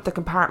opened up the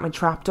compartment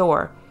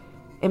trapdoor.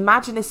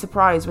 Imagine his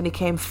surprise when he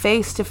came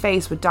face to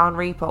face with Don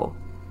Repo.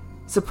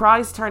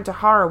 Surprise turned to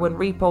horror when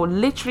Repo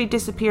literally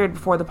disappeared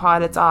before the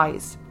pilot's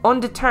eyes.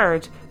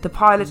 Undeterred, the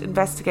pilot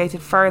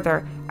investigated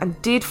further and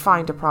did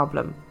find a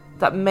problem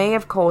that may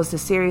have caused a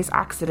serious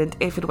accident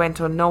if it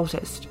went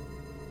unnoticed.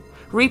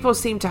 Repo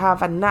seemed to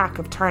have a knack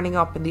of turning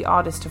up in the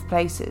oddest of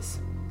places.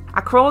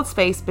 A crawl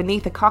space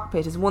beneath a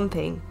cockpit is one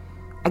thing.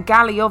 A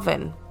galley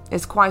oven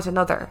is quite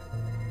another.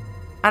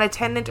 An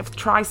attendant of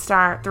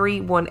TriStar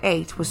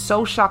 318 was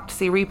so shocked to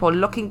see Repo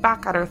looking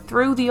back at her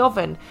through the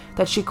oven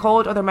that she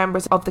called other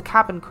members of the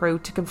cabin crew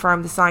to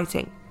confirm the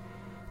sighting.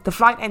 The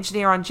flight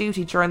engineer on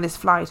duty during this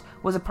flight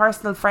was a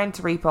personal friend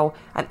to Repo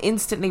and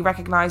instantly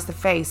recognised the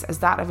face as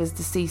that of his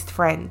deceased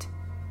friend.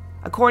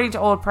 According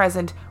to all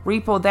present,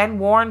 Repo then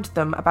warned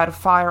them about a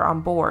fire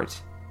on board.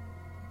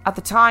 At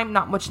the time,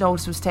 not much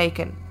notice was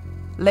taken.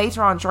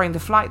 Later on during the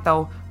flight,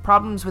 though,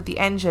 problems with the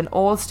engine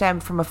all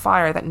stemmed from a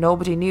fire that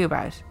nobody knew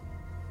about.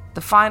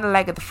 The final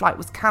leg of the flight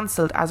was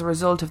cancelled as a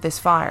result of this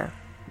fire.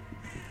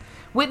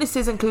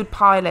 Witnesses include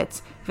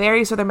pilots,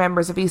 various other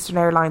members of Eastern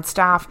Airlines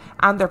staff,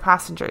 and their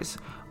passengers.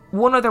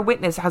 One other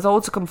witness has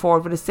also come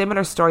forward with a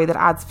similar story that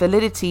adds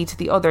validity to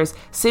the others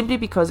simply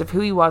because of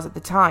who he was at the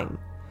time.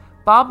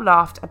 Bob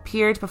Loft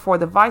appeared before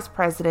the Vice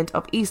President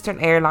of Eastern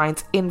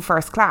Airlines in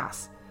first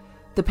class.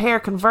 The pair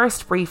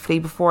conversed briefly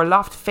before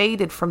Loft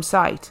faded from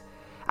sight.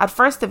 At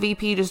first, the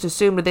VP just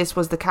assumed that this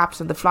was the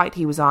captain of the flight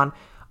he was on.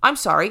 I'm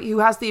sorry, who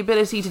has the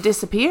ability to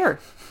disappear?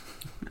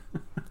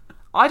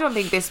 I don't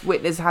think this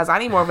witness has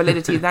any more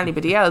validity than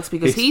anybody else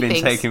because He's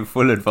been taking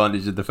full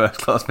advantage of the first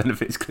class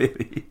benefits,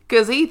 clearly.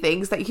 Because he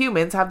thinks that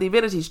humans have the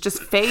ability to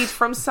just fade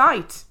from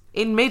sight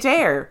in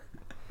mid-air.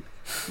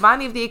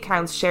 Many of the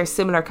accounts share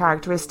similar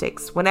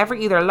characteristics. Whenever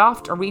either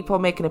Loft or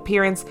Repo make an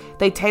appearance,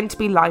 they tend to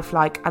be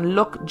lifelike and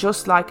look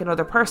just like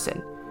another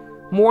person.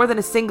 More than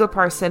a single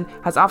person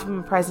has often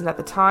been present at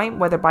the time,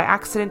 whether by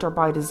accident or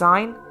by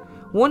design.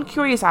 One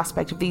curious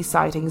aspect of these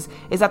sightings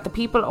is that the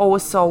people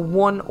always saw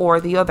one or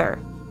the other.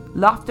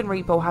 Loft and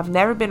Repo have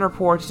never been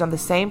reported on the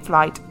same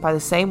flight by the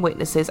same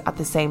witnesses at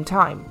the same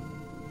time.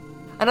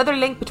 Another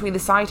link between the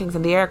sightings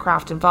and the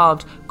aircraft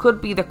involved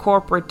could be the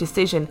corporate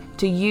decision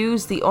to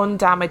use the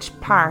undamaged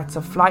parts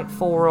of Flight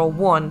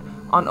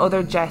 401 on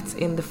other jets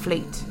in the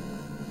fleet.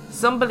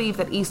 Some believe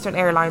that Eastern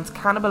Airlines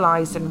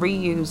cannibalised and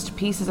reused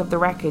pieces of the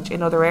wreckage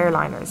in other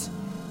airliners.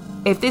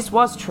 If this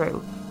was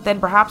true, then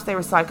perhaps they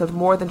recycled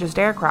more than just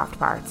aircraft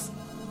parts.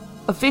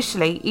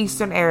 Officially,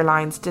 Eastern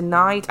Airlines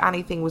denied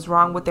anything was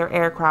wrong with their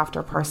aircraft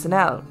or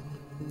personnel.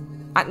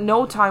 At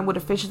no time would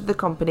officials of the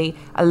company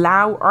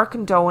allow or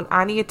condone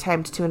any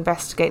attempt to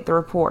investigate the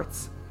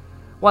reports.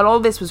 While all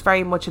this was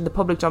very much in the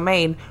public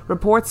domain,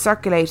 reports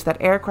circulated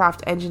that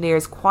aircraft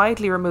engineers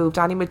quietly removed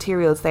any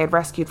materials they had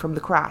rescued from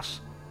the crash.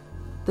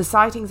 The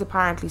sightings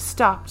apparently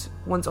stopped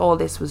once all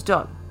this was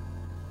done.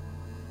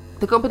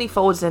 The company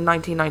folded in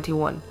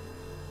 1991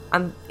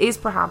 and is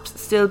perhaps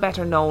still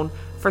better known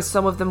for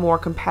some of the more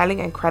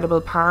compelling and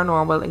credible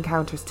paranormal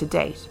encounters to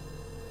date.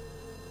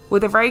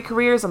 With their very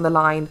careers on the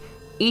line,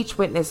 each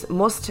witness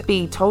must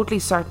be totally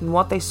certain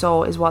what they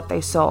saw is what they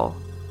saw,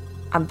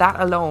 and that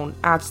alone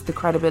adds to the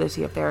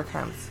credibility of their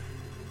accounts.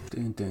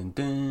 Dun, dun,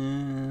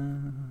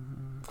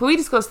 dun. Can we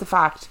discuss the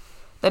fact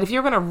that if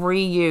you're going to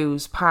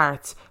reuse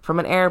parts from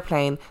an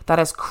airplane that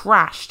has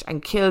crashed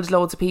and killed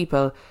loads of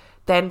people,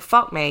 then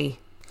fuck me,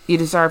 you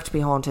deserve to be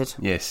haunted.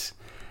 Yes.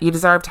 You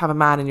deserve to have a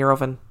man in your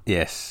oven.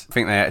 Yes. I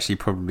think they actually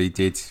probably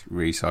did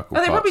recycle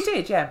Oh, they parts, probably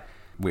did, yeah.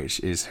 which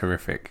is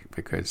horrific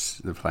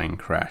because the plane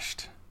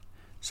crashed.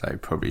 So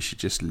probably should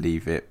just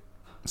leave it,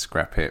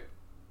 scrap it,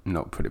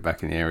 not put it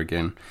back in the air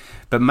again.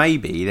 But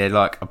maybe they're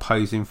like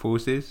opposing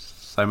forces.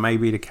 So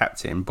maybe the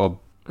captain, Bob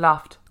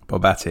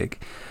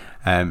Attic,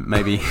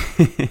 maybe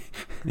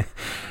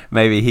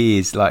maybe he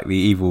is like the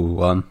evil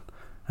one,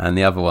 and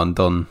the other one,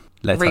 Don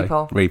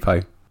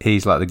Repo,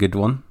 he's like the good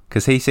one,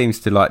 because he seems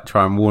to like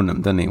try and warn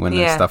them, doesn't he, when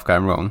there's stuff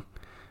going wrong.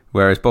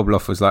 Whereas Bob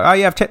Loft was like, oh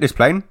yeah, I've checked this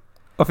plane.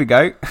 Off you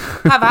go.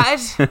 Have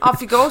at it. Off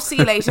you go. See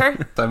you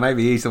later. So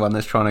maybe he's the one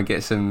that's trying to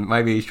get some.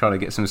 Maybe he's trying to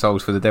get some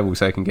souls for the devil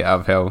so he can get out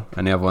of hell,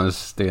 and the other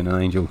one's doing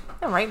an angel.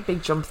 All right,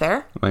 big jump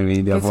there.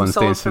 Maybe the other one's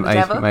doing some.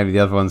 Maybe the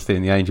other one's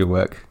doing the angel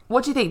work.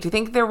 What do you think? Do you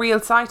think they're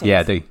real sightings? Yeah,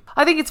 I do.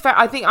 I think it's fair.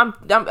 I think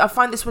I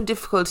find this one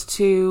difficult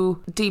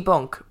to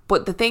debunk.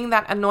 But the thing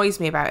that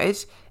annoys me about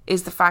it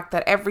is the fact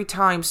that every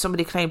time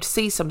somebody claimed to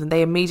see something,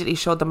 they immediately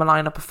showed them a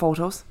lineup of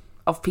photos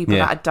of people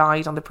that had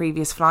died on the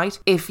previous flight.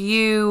 If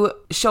you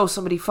show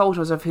somebody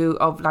photos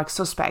of like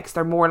suspects,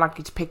 they're more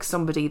likely to pick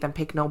somebody than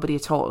pick nobody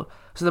at all.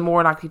 So they're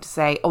more likely to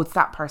say, oh, it's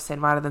that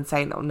person, rather than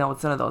saying, no,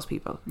 it's none of those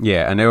people.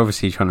 Yeah, and they're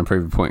obviously trying to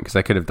prove a point, because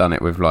they could have done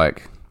it with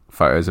like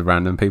photos of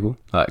random people,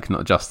 like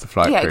not just the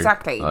flight crew. Yeah,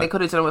 exactly. Like, they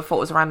could have done it with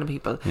photos of random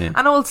people. Yeah.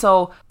 And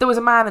also, there was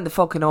a man in the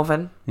fucking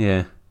oven.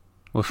 Yeah.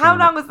 How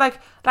long was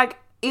like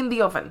in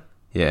the oven?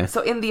 Yeah.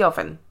 So in the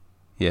oven.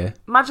 Yeah.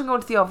 Imagine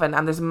going to the oven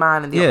and there's a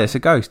man in the oven. Yeah, it's a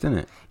ghost, isn't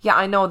it? Yeah,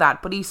 I know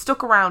that. But he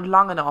stuck around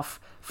long enough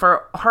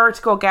for her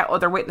to go get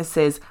other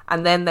witnesses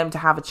and then them to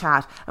have a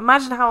chat.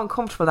 Imagine how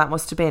uncomfortable that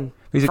must have been.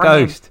 He's a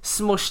ghost.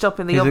 Smushed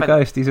up in the oven. He's a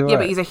ghost, he's alright. Yeah,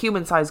 but he's a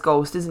human-sized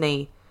ghost, isn't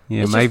he?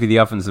 Yeah, it's maybe the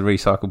oven's the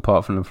recycled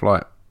part from the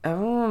flight.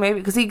 Oh, maybe.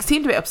 Because he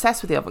seemed to be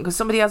obsessed with the oven. Because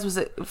somebody else was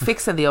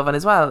fixing the oven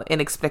as well,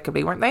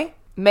 inexplicably, weren't they?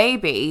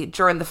 Maybe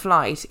during the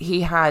flight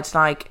he had,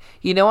 like,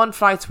 you know, on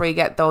flights where you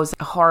get those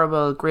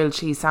horrible grilled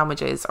cheese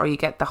sandwiches, or you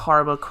get the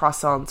horrible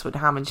croissants with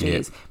ham and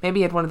cheese. Yeah. Maybe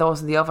he had one of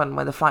those in the oven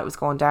when the flight was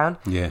going down.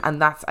 Yeah.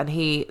 And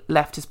he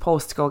left his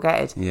post to go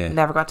get it. Yeah.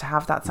 Never got to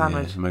have that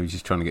sandwich. Yeah, maybe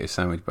just trying to get his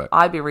sandwich back.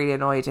 I'd be really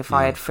annoyed if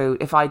I had food,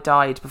 if I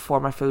died before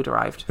my food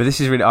arrived. But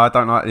this is really, I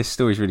don't like, this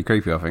story's really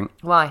creepy, I think.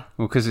 Why?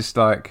 Well, because it's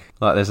like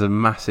there's a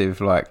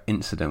massive like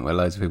incident where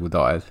loads of people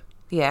died.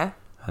 Yeah.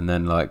 And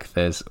then, like,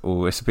 it's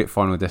a bit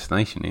Final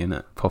Destination-y, isn't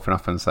it? Popping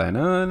up and saying,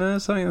 oh, no,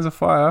 there's a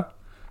fire.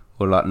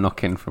 Or, like,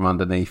 knocking from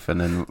underneath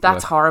and then...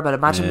 That's horrible.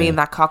 Imagine being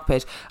that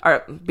cockpit.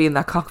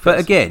 But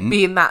again...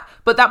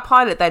 But that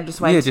pilot then just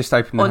went just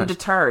opened the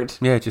undeterred.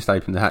 Hatch. Yeah, just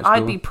opened the hatch I'd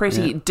door. be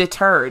pretty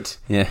deterred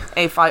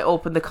if I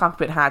opened the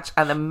cockpit hatch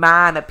and the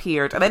man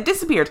appeared and then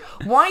disappeared.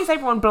 Why is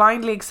everyone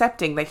blindly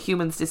accepting that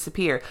humans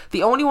disappear?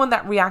 The only one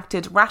that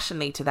reacted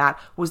rationally to that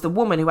was the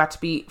woman who had to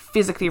be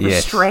physically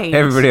restrained.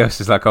 Everybody else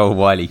is like, oh,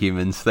 wily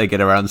humans. They get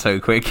around so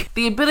quick.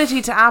 The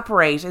ability to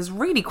apparate is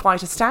really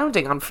quite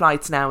astounding on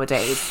flights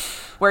nowadays.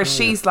 Where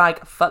she's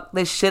like, fuck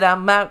this shit,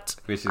 I'm out.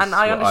 And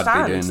I understand.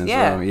 I'd be doing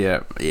as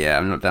well. Yeah,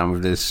 I'm not down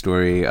with this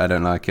story. I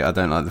don't like it. I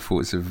don't like the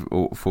thought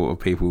of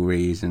people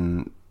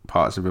reusing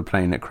parts of a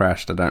plane that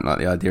crashed. I don't like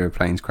the idea of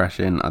planes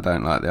crashing. I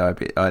don't like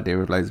the idea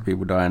of loads of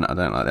people dying. I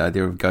don't like the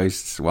idea of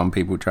ghosts, one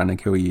people trying to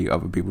kill you,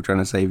 other people trying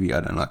to save you.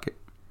 I don't like it.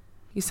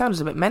 You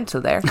sounded a bit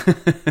mental there.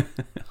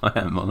 I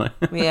am, aren't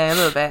I? Yeah, a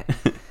little bit.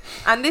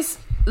 And this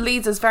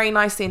leads us very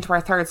nicely into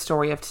our third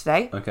story of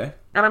today. Okay.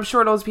 And I'm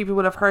sure loads of people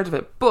will have heard of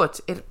it,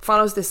 but it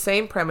follows the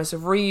same premise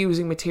of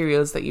reusing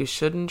materials that you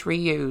shouldn't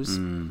reuse.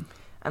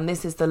 And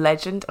this is the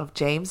legend of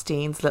James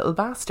Dean's little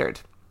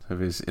bastard. Of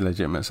his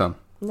illegitimate son?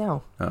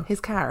 No,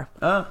 his car.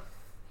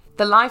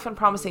 The life and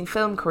promising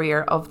film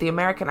career of the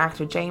American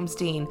actor James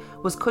Dean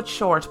was cut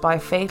short by a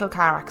fatal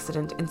car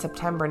accident in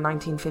September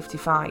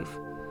 1955.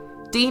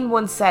 Dean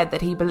once said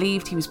that he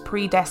believed he was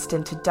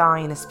predestined to die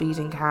in a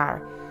speeding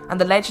car, and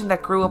the legend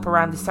that grew up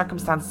around the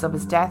circumstances of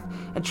his death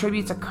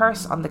attributes a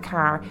curse on the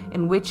car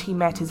in which he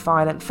met his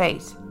violent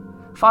fate.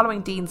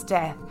 Following Dean's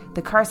death,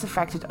 the curse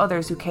affected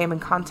others who came in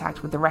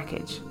contact with the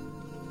wreckage.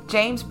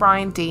 James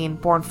Brian Dean,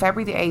 born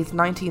February 8,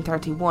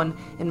 1931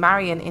 in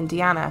Marion,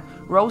 Indiana,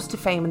 rose to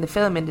fame in the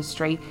film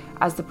industry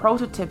as the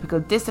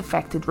prototypical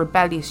disaffected,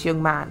 rebellious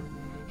young man.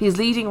 His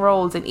leading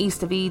roles in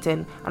East of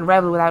Eden and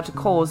Rebel Without a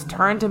Cause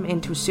turned him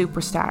into a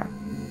superstar.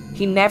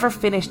 He never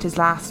finished his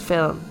last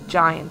film,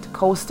 Giant,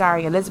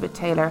 co-starring Elizabeth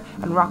Taylor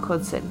and Rock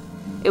Hudson.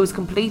 It was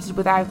completed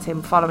without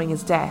him following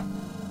his death.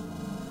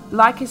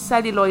 Like his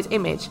celluloid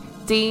image,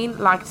 Dean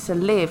liked to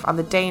live on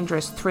the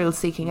dangerous,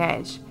 thrill-seeking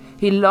edge.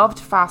 He loved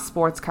fast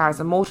sports cars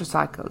and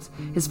motorcycles.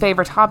 His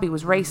favourite hobby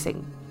was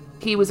racing.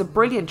 He was a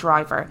brilliant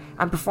driver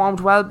and performed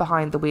well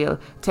behind the wheel,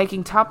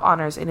 taking top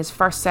honours in his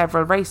first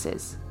several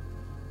races.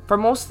 For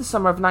most of the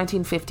summer of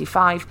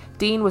 1955,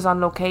 Dean was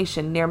on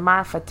location near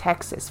Marfa,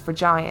 Texas for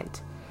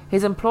Giant.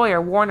 His employer,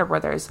 Warner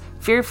Brothers,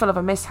 fearful of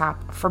a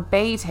mishap,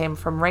 forbade him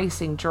from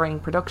racing during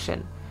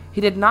production.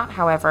 He did not,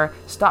 however,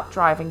 stop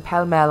driving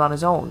pell-mell on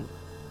his own.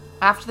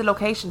 After the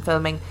location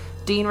filming,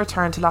 Dean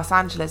returned to Los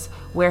Angeles,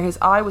 where his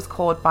eye was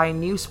caught by a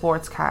new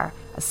sports car,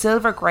 a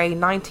silver-grey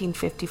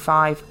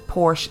 1955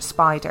 Porsche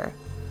Spyder.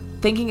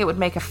 Thinking it would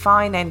make a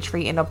fine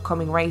entry in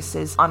upcoming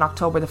races on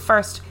October the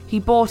 1st, he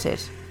bought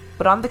it.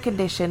 but on the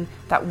condition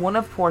that one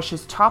of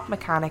Porsche's top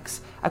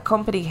mechanics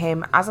accompany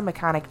him as a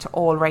mechanic to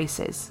all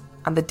races,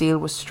 and the deal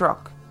was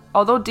struck.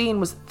 Although Dean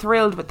was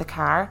thrilled with the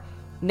car,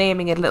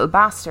 naming it Little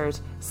Bastard,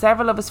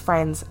 several of his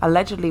friends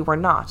allegedly were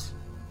not.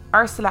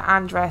 Ursula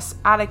Andress,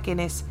 Alec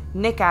Guinness,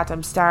 Nick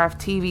Adams, star of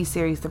TV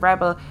series The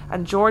Rebel,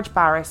 and George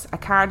Barris, a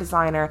car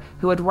designer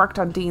who had worked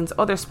on Dean's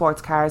other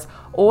sports cars,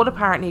 all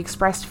apparently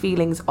expressed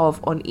feelings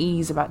of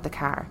unease about the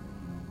car.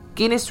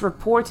 Guinness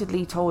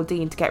reportedly told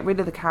Dean to get rid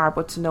of the car,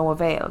 but to no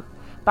avail.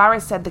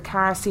 Barris said the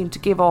car seemed to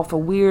give off a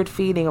weird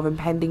feeling of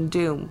impending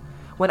doom.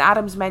 When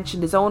Adams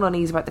mentioned his own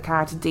unease about the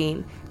car to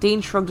Dean, Dean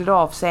shrugged it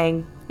off,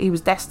 saying he was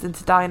destined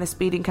to die in a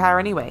speeding car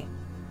anyway.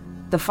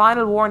 The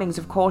final warnings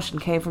of caution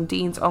came from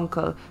Dean's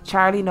uncle,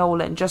 Charlie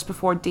Nolan, just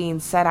before Dean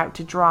set out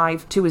to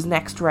drive to his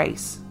next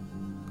race.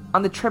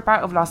 On the trip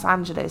out of Los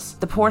Angeles,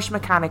 the Porsche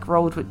mechanic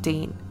rode with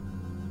Dean.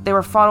 They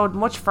were followed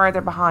much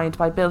further behind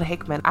by Bill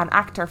Hickman, an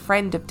actor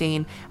friend of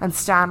Dean, and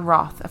Stan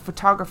Roth, a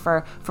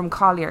photographer from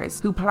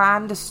Collier's, who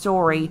planned a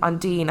story on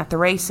Dean at the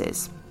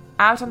races.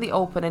 Out on the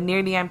open and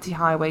nearly empty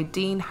highway,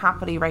 Dean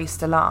happily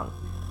raced along.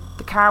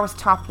 The car was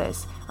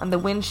topless, and the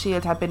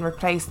windshield had been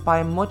replaced by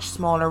a much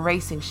smaller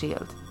racing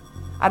shield.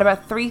 At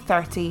about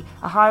 3:30,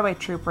 a highway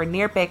trooper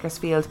near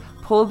Bakersfield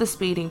pulled the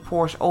speeding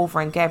Porsche over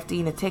and gave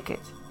Dean a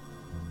ticket.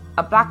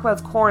 At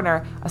Blackwell's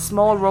Corner, a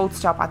small road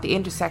stop at the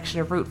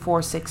intersection of Route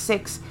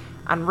 466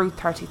 and Route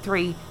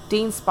 33,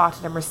 Dean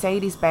spotted a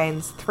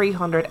Mercedes-Benz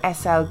 300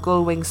 SL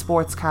Gullwing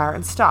sports car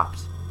and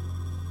stopped.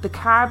 The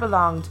car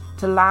belonged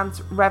to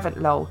Lance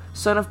Reventlow,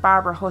 son of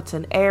Barbara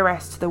Hutton,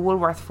 heiress to the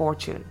Woolworth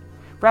fortune.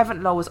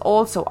 Reventlow was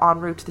also en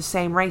route to the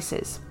same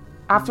races.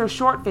 After a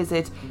short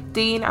visit,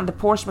 Dean and the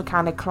Porsche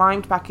mechanic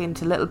climbed back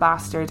into Little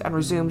Bastard and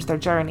resumed their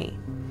journey.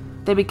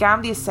 They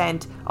began the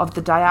ascent of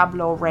the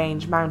Diablo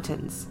Range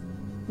Mountains.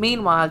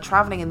 Meanwhile,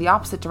 travelling in the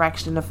opposite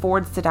direction in a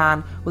Ford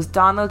sedan was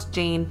Donald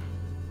Jean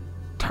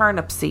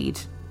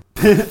Turnipseed.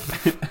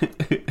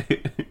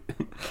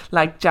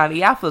 Like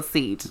Johnny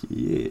Appleseed.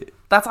 Yeah.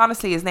 That's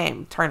honestly his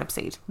name,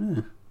 Turnipseed.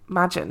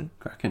 Imagine.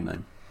 Cracking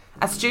name.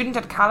 A student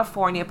at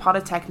California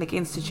Polytechnic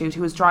Institute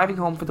who was driving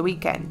home for the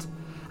weekend.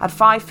 At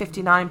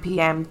 5:59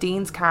 p.m,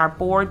 Dean's car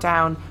bore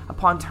down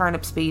upon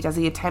turnip speed as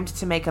he attempted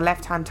to make a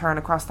left-hand turn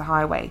across the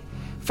highway.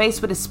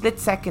 Faced with a split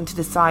second to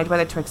decide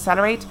whether to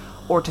accelerate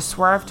or to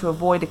swerve to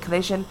avoid a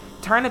collision,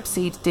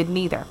 Turnipseed did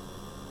neither,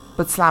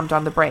 but slammed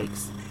on the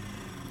brakes.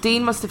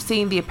 Dean must have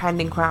seen the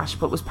impending crash,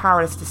 but was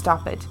powerless to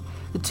stop it.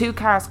 The two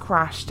cars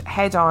crashed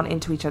head-on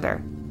into each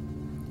other.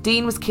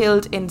 Dean was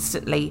killed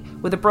instantly,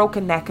 with a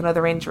broken neck and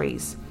other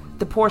injuries.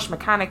 The Porsche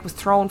mechanic was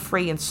thrown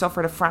free and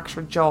suffered a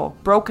fractured jaw,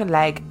 broken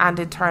leg and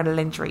internal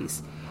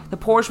injuries. The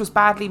Porsche was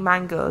badly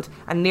mangled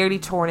and nearly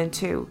torn in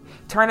two.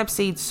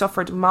 Turnipseed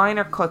suffered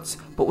minor cuts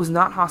but was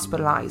not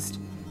hospitalised.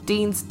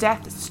 Dean's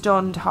death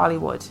stunned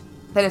Hollywood.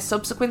 Then a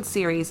subsequent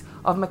series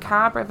of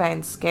macabre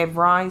events gave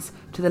rise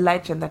to the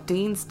legend that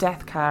Dean's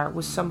death car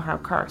was somehow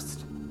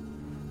cursed.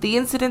 The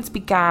incidents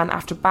began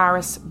after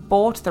Barris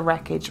bought the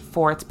wreckage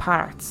for its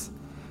parts.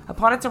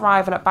 Upon its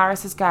arrival at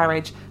Barris's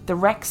garage, the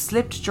wreck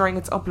slipped during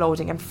its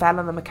uploading and fell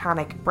on the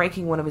mechanic,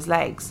 breaking one of his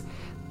legs.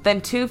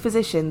 Then two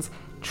physicians,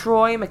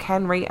 Troy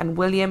McHenry and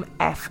William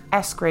F.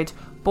 Eskrid,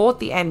 bought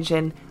the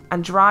engine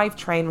and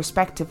drivetrain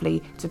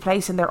respectively to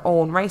place in their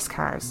own race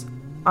cars.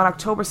 On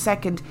October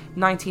 2nd,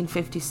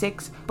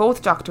 1956,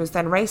 both doctors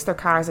then raced their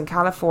cars in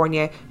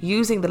California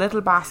using the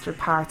Little Bastard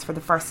parts for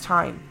the first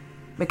time.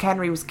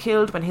 McHenry was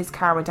killed when his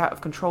car went out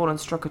of control and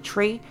struck a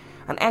tree,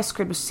 and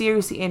Eskrid was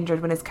seriously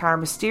injured when his car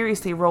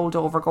mysteriously rolled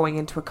over going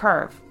into a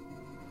curve.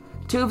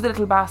 Two of the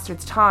Little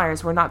Bastard's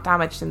tyres were not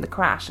damaged in the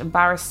crash, and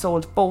Barris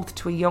sold both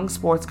to a young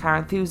sports car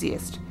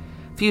enthusiast.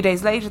 A few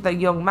days later, the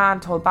young man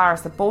told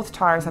Barris that both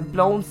tyres had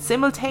blown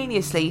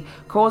simultaneously,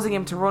 causing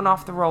him to run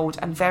off the road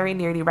and very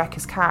nearly wreck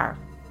his car.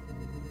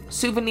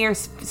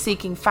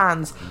 Souvenir-seeking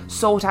fans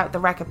sought out the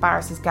wreck at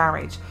Barris's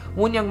garage.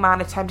 One young man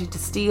attempting to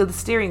steal the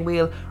steering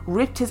wheel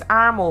ripped his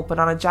arm open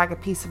on a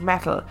jagged piece of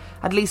metal.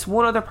 At least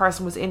one other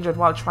person was injured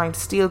while trying to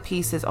steal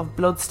pieces of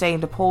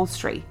blood-stained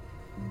upholstery.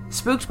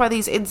 Spooked by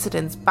these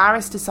incidents,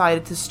 Barris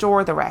decided to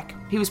store the wreck.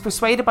 He was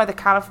persuaded by the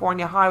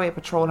California Highway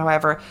Patrol,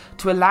 however,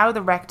 to allow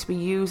the wreck to be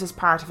used as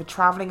part of a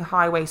travelling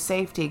highway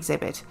safety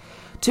exhibit.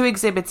 2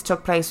 exhibits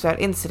took place without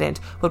incident,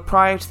 but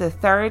prior to the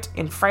third,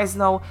 in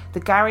Fresno,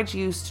 the garage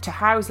used to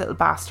house Little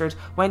Bastard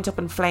went up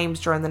in flames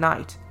during the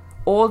night.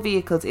 All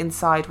vehicles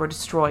inside were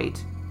destroyed,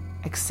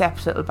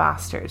 except Little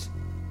Bastard,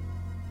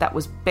 that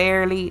was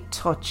barely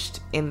touched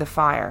in the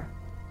fire.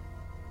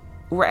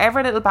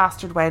 Wherever Little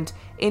Bastard went,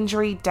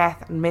 injury,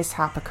 death and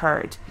mishap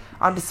occurred.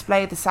 On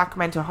display at the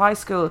Sacramento High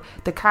School,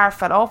 the car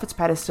fell off its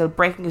pedestal,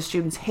 breaking a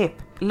student's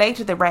hip.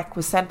 Later, the wreck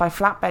was sent by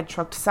flatbed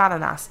truck to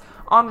Salinas.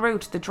 En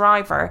route, the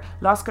driver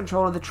lost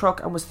control of the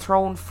truck and was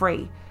thrown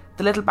free.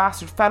 The Little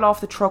Bastard fell off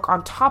the truck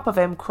on top of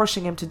him,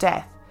 crushing him to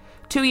death.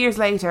 2 years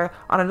later,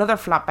 on another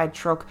flatbed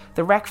truck,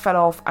 the wreck fell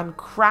off and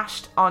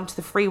crashed onto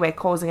the freeway,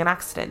 causing an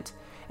accident.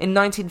 In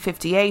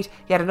 1958,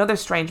 yet another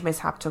strange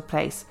mishap took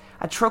place.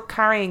 A truck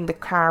carrying the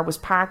car was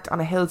parked on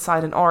a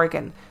hillside in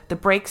Oregon. The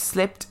brakes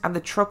slipped and the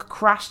truck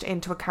crashed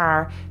into a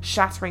car,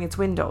 shattering its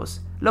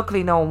windows.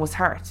 Luckily, no one was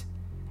hurt.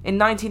 In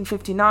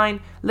 1959,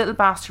 Little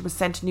Bastard was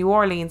sent to New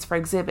Orleans for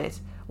exhibit.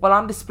 While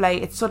on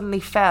display, it suddenly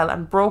fell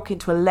and broke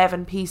into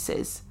 11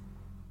 pieces.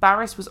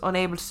 Barris was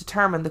unable to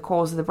determine the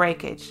cause of the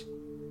breakage.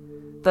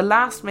 The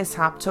last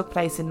mishap took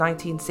place in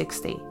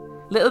 1960.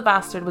 Little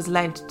Bastard was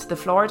lent to the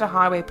Florida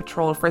Highway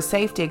Patrol for a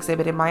safety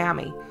exhibit in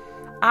Miami.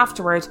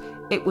 Afterward,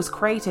 it was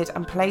crated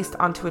and placed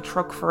onto a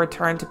truck for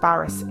return to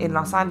Barris in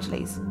Los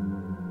Angeles.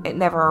 It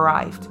never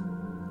arrived.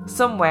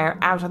 Somewhere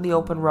out on the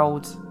open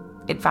road,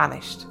 it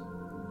vanished.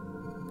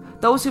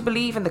 Those who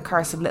believe in the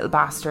curse of Little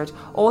Bastard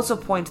also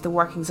point to the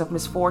workings of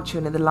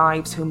misfortune in the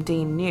lives whom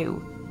Dean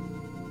knew.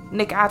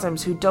 Nick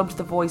Adams, who dubbed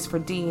the voice for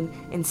Dean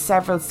in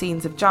several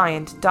scenes of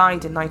Giant,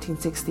 died in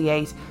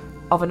 1968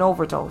 of an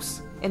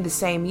overdose. In the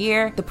same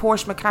year, the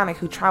Porsche mechanic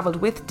who travelled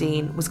with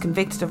Dean was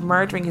convicted of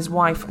murdering his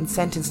wife and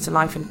sentenced to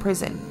life in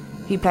prison.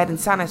 He pled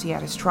insanity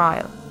at his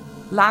trial.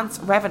 Lance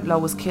Reventlow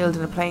was killed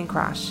in a plane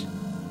crash.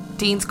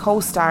 Dean's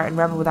co-star in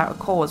Rebel Without a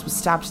Cause was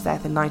stabbed to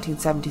death in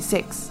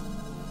 1976.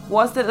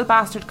 Was the Little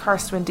Bastard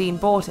cursed when Dean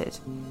bought it,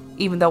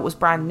 even though it was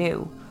brand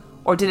new?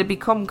 Or did it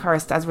become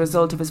cursed as a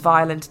result of his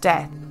violent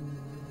death?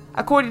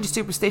 According to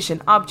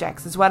superstition,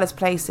 objects, as well as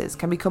places,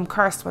 can become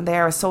cursed when they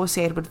are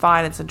associated with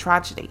violence and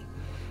tragedy.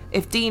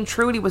 If Dean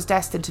truly was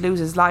destined to lose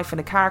his life in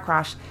a car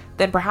crash,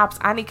 then perhaps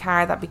any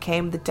car that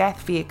became the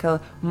death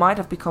vehicle might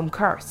have become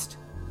cursed.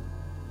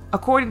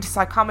 According to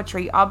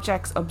psychometry,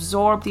 objects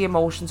absorb the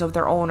emotions of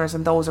their owners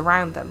and those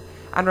around them,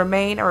 and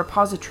remain a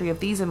repository of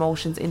these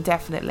emotions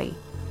indefinitely.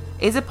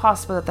 Is it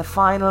possible that the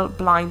final,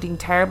 blinding,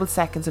 terrible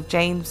seconds of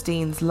James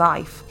Dean's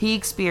life, he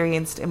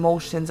experienced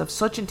emotions of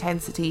such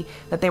intensity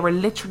that they were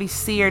literally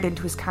seared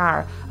into his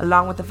car,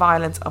 along with the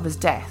violence of his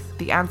death?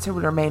 The answer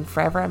will remain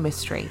forever a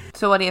mystery.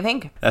 So what do you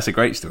think? That's a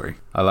great story.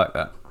 I like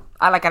that.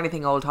 I like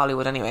anything old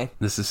Hollywood anyway.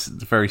 There's this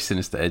very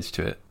sinister edge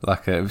to it.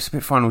 Like it was a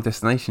bit Final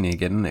Destination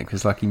again, isn't it?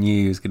 Because like he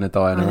knew he was going to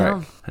die in a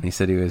wreck, and he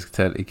said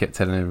he kept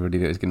telling everybody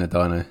that he was going to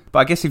die in a. But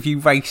I guess if you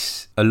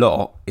race a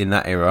lot in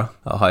that era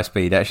at high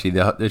speed, actually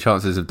the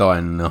chances of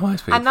dying at high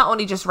speed, and not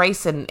only just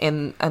racing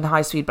in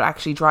high speed, but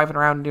actually driving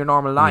around in your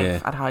normal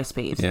life at high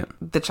speed,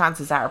 the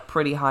chances are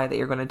pretty high that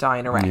you're going to die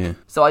in a wreck. Yeah.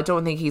 So I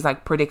don't think he's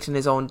like predicting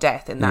his own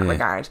death in that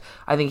regard.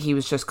 I think he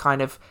was just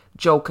kind of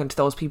joking to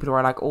those people who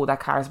are like, oh, that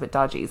car's a bit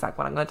dodgy. He's like,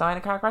 well, I'm going to die in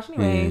a car crash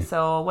anyway,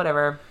 so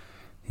whatever.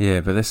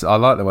 Yeah, but I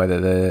like the way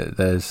that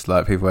there's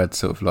like people had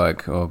sort of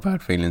like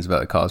bad feelings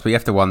about the cars, but you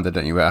have to wonder,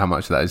 don't you, about how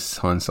much of that is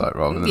hindsight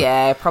rather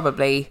than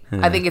probably.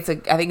 I think it's a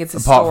apart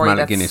story from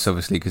Alec Guinness,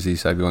 obviously, because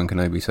he's Obi-Wan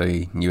Kenobi, so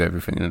he knew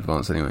everything in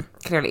advance anyway.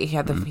 Clearly, he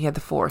had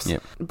the Force.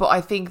 Yep. But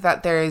I think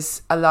that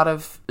there's a lot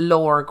of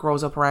lore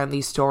grows up around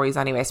these stories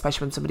anyway,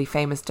 especially when somebody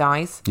famous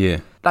dies. Yeah.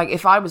 Like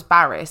if I was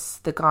Barris,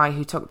 the guy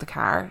who took the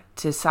car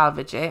to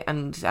salvage it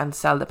and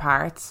sell the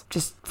parts,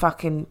 just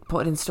fucking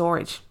put it in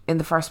storage in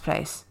the first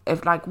place.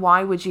 If like,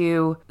 why would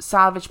you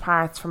salvage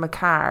parts from a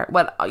car?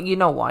 Well, you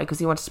know why, because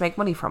he wanted to make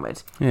money from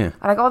it. Yeah.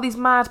 And like all these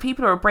mad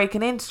people are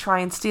breaking in to try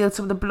and steal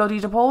some of the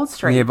bloodied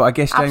upholstery. Yeah, but I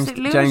guess James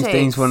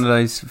Dean's one of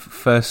those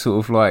first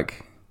sort of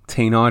like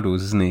teen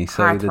idols, isn't he?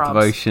 So the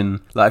devotion,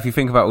 like if you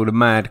think about all the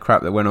mad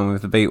crap that went on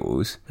with the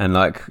Beatles and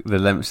like the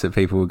lengths that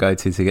people would go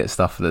to get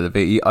stuff that the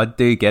Beatles, I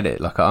do get it,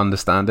 like I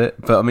understand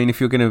it, but I mean if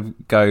you're gonna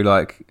go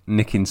like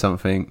nicking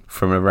something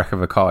from a wreck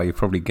of a car, you're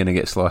probably gonna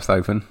get sliced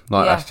open,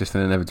 like that's just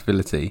an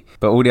inevitability.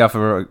 But all the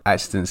other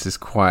accidents is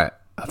quite,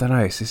 I don't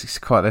know,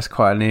 there's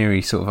quite an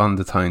eerie sort of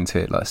undertone to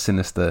it, like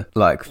sinister,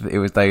 like they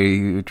were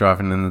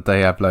driving in the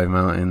Diablo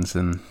Mountains,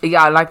 and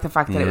I like the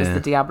fact that it was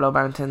the Diablo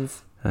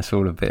Mountains. That's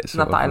all a bit.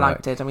 Not that I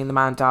liked it. I mean, the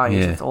man died.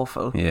 It's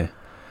awful. Yeah.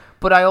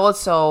 But I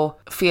also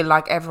feel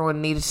like everyone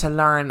needed to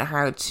learn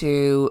how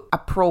to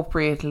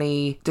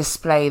appropriately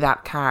display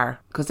that car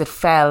because it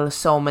fell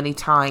so many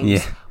times.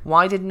 Yeah.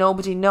 Why did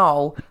nobody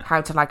know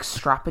how to like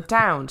strap it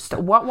down?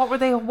 What were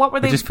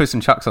they? Just put some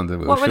chucks under the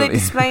wheel. What were they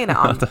displaying it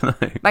on? I don't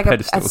know. Like a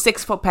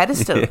 6-foot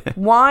pedestal. Yeah.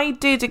 Why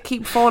did it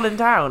keep falling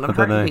down and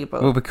hurting people?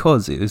 Well,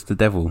 because it was the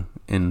devil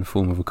in the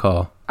form of a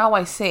car. Oh,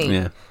 I see.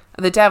 Yeah.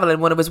 The devil in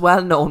one of his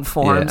well-known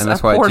forms, and that's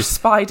a poor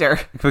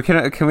spider. But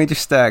can we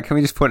just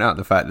point out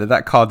the fact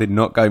that car did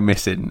not go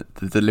missing?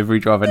 The delivery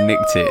driver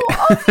nicked it.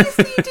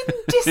 Obviously, it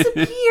didn't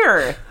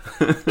disappear.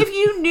 If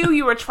you knew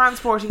you were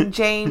transporting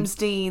James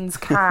Dean's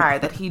car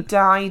that he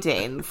died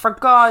in, for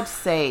God's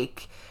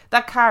sake,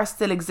 that car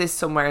still exists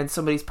somewhere in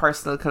somebody's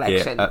personal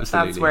collection. Yeah,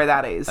 absolutely. That's where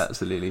that is.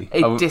 Absolutely.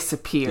 It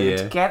disappeared.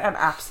 Yeah. Get an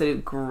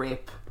absolute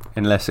grip.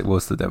 Unless it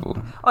was the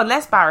devil.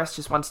 Unless Barris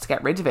just wanted to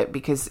get rid of it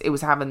because it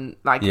was having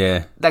like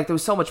there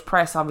was so much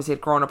press obviously had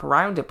grown up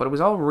around it, but it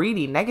was all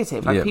really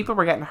negative. Like people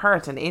were getting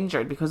hurt and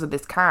injured because of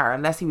this car.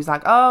 Unless he was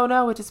like, oh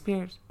no, it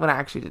disappeared, when it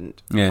actually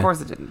didn't. Yeah. Of course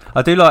it didn't.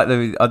 I do like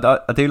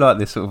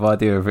this sort of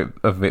idea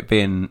of it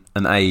being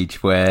an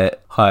age where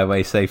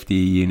highway safety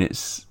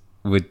units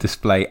would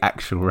display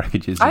actual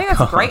wreckages. I think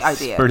that's a great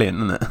idea. Brilliant,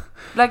 isn't it?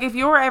 Like, if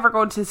you're ever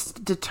going to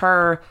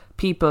deter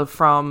people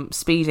from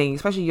speeding,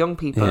 especially young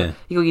people,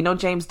 you go, you know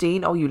James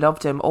Dean? Oh, you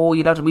loved him. Oh,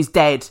 you loved him. He's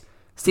dead.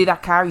 See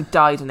that car? He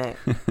died in it.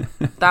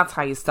 That's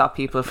how you stop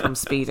people from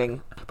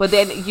speeding. But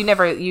then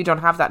you don't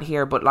have that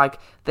here. But like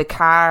the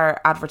car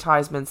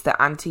advertisements, the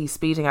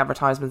anti-speeding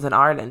advertisements in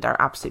Ireland are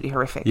absolutely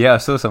horrific. Yeah, I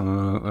saw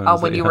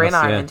some. When you were in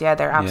Ireland,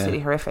 they're absolutely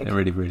horrific. They're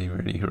really, really,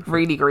 really horrific.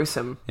 Really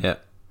gruesome. Yeah.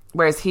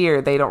 Whereas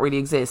here they don't really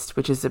exist,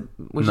 which is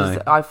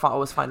I thought I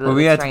was finding a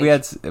little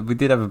bit strange. We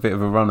did have a bit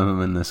of a run of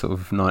them in the sort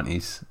of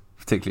 90s,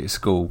 particularly at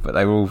school, but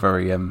they were all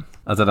very I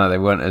don't know, they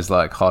weren't as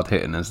like hard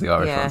hitting as the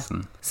Irish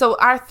ones. So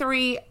our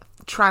 3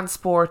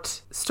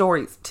 transport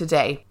stories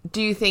today.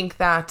 Do you think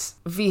that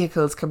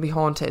vehicles can be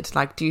haunted?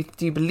 Like, do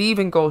you believe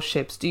in ghost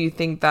ships? Do you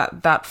think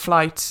that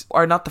flight,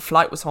 or not the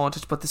flight was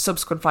haunted, but the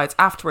subsequent flights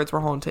afterwards were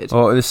haunted?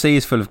 Well, the sea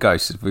is full of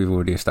ghosts, as we've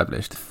already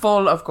established.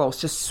 Full of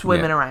ghosts, just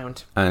swimming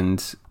around.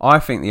 And I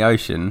think the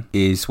ocean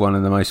is one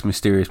of the most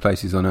mysterious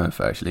places on Earth,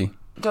 actually.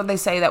 Don't they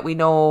say that we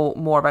know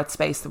more about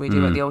space than we do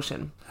about the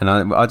ocean? And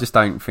I just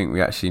don't think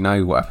we actually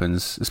know what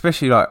happens,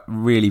 especially like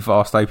really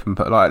vast open.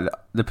 But like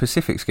the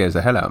Pacific scares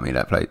the hell out of me.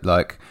 That place,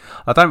 like,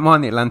 I don't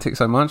mind the Atlantic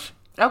so much.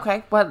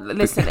 Okay, well,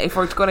 listen, if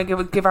we're going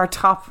to give our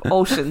top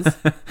oceans...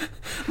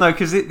 No,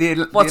 because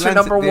what's your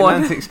number one? The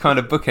Atlantic's kind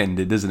of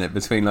bookended, isn't it,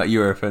 between like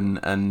Europe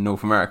and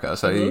North America.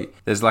 So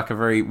there's like a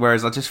very...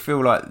 Whereas I just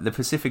feel like the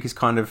Pacific is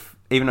kind of...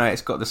 Even though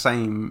it's got the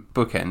same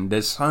bookend,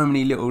 there's so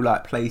many little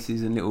like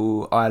places and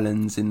little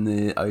islands in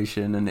the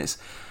ocean, and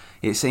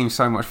it seems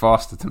so much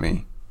faster to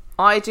me.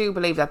 I do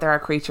believe that there are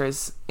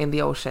creatures in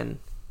the ocean,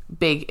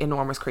 big,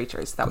 enormous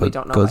creatures that we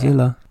don't know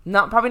Godzilla.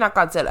 Probably not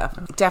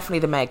Godzilla. Definitely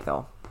the Meg,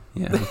 though.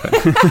 Yeah,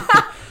 okay.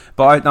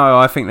 But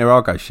I think there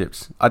are ghost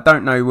ships. I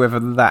don't know whether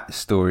that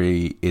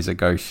story is a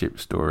ghost ship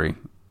story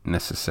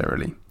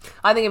necessarily.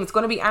 I think if it's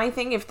going to be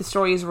anything, if the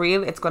story is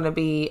real, it's going to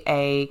be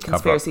a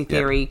conspiracy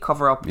theory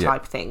cover-up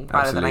type thing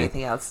rather than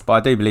anything else. But I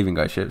do believe in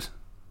ghost ships.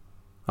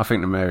 I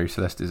think the Mary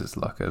Celeste is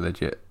like a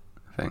legit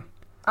thing.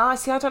 Oh,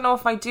 see, I don't know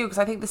if I do, because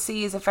I think the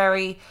sea is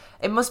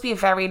it must be a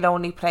very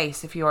lonely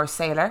place if you're a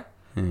sailor,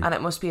 and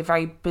it must be a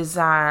very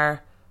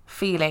bizarre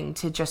feeling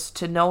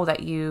to know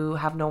that you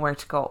have nowhere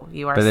to go.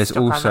 You are. But there's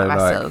stuck also on that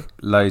vessel. Like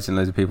loads and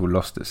loads of people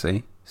lost at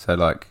sea. So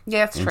like,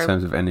 that's in true.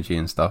 terms of energy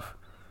and stuff.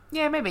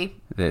 Yeah, maybe.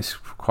 It's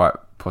quite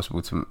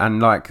possible to,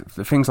 and like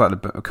the things like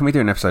can we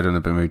do an episode on the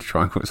Bermuda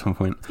Triangle at some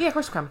point? Yeah, of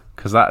course we can.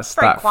 Because that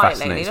fascinates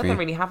lately. me. Nothing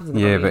really happens in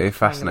the Bermuda but it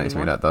fascinates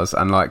me. That does,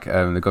 and like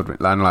the Godwin,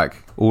 and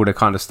like all the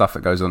kind of stuff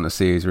that goes on the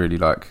sea is really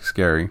like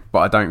scary. But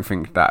I don't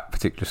think that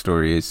particular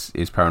story is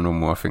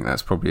paranormal. I think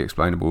that's probably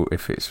explainable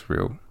if it's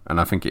real, and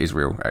I think it is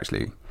real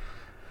actually.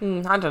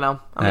 I don't know.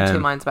 I'm in two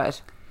minds about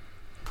it.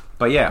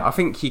 But yeah, I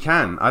think you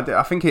can.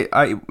 I think it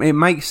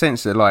makes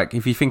sense that like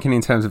if you're thinking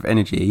in terms of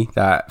energy,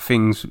 that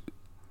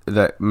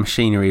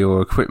machinery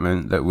or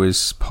equipment that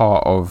was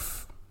part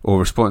of or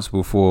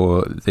responsible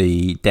for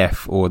the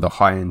death or the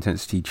high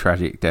intensity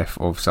tragic death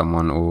of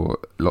someone or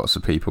lots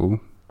of people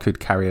could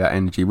carry that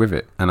energy with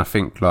it. And I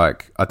think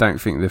like I don't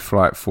think the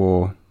Flight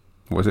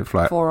 401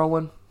 Flight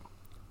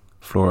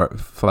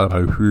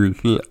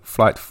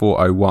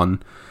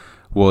 401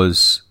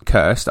 was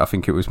cursed. I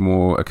think it was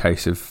more a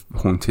case of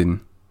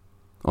haunting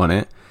on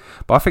it.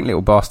 But I think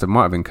Little Bastard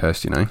might have been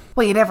cursed, you know.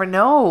 Well, you never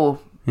know.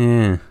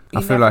 Yeah.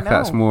 I feel like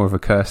that's more of a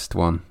cursed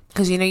one.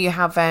 Because, you know, you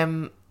have,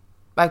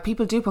 like,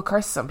 people do put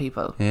curses on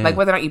people. Yeah. Like,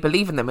 whether or not you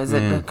believe in them is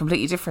a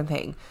completely different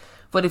thing.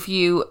 But if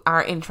you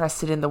are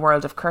interested in the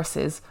world of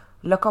curses,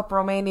 look up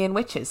Romanian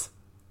witches.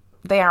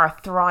 They are a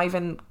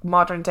thriving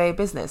modern day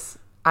business.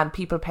 And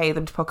people pay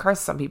them to put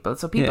curses on people.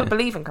 So people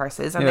believe in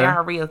curses and they are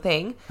a real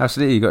thing.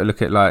 Absolutely. You've got to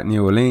look at like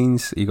New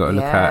Orleans. You've got to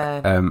look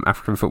at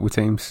African football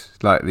teams.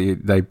 Like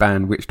they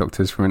ban witch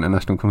doctors from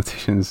international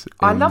competitions.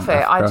 I love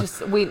it.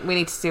 We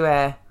need to do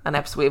an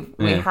episode.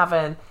 We have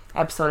an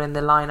episode in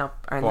the lineup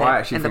or in the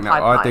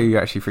pipeline. I do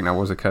actually think that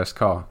was a cursed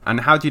car. And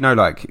how do you know?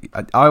 Like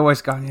I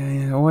always go,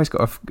 I always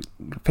got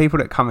people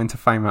that come into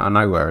fame out of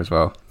nowhere as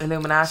well.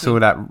 Illuminati. Saw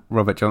that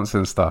Robert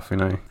Johnson stuff, you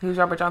know. Who's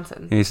Robert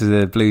Johnson? He's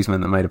the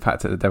bluesman that made a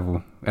pact with the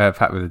devil at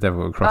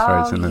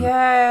Crossroads. Oh,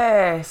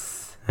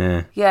 yes.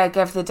 Yeah,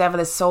 gave the devil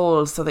his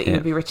soul so that he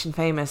would be rich and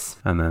famous.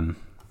 And then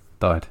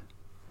died.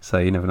 So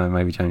you never know.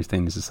 Maybe James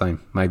Dean is the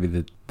same.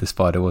 Maybe the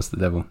spider was the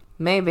devil.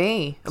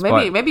 Maybe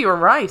you were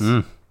right.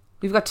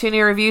 We've got 2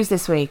 new reviews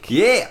this week.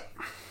 Yeah.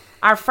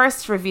 Our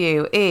first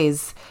review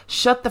is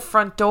Shut the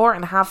Front Door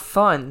and Have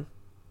Fun.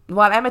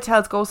 While Emma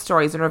tells ghost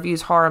stories and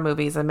reviews horror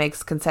movies and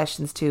makes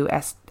concessions to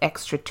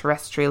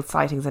extraterrestrial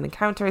sightings and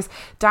encounters,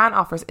 Dan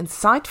offers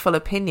insightful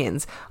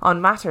opinions on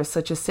matters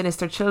such as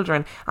sinister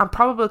children and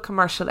probable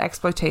commercial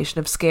exploitation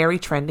of scary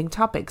trending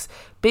topics.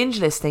 Binge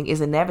listening is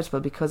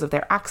inevitable because of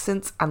their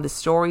accents and the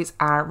stories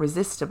are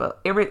irresistible.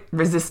 You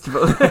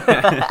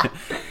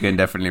can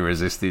definitely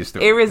resist these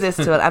stories.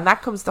 Irresistible. And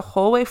that comes the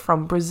whole way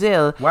from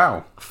Brazil.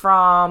 Wow.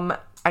 From...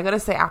 I'm going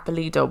to say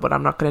Apelido, but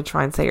I'm not going to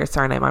try and say your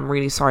surname. I'm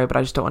really sorry, but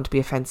I just don't want to be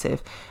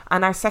offensive.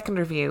 And our second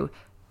review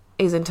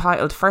is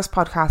entitled First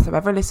Podcast I've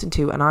Ever Listened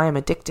to and I Am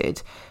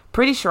Addicted.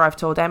 Pretty sure I've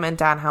told Emma and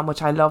Dan how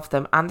much I love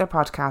them and their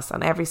podcasts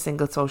on every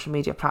single social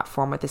media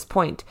platform at this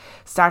point.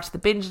 Started the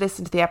binge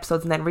listen to the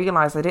episodes and then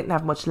realised I didn't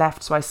have much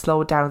left, so I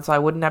slowed down so I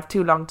wouldn't have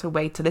too long to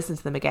wait to listen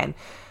to them again.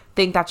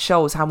 Think that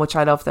shows how much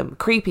I love them.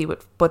 Creepy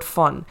but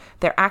fun.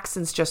 Their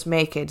accents just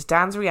make it.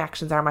 Dan's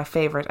reactions are my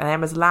favourite and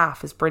Emma's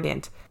laugh is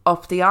brilliant.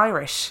 Up the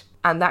Irish.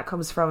 And that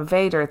comes from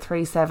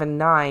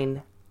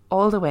Vader379.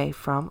 All the way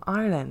from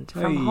Ireland.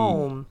 From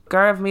home.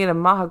 Gurv Mila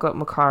Mahagut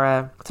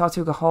Makara.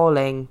 Tatu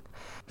Gaholing.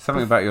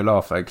 Something about your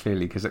laugh, though,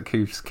 clearly, because it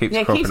keeps cropping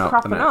up. Yeah, it keeps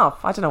cropping up.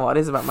 I don't know what it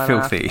is about my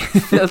filthy.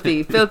 laugh.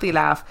 Filthy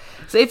laugh.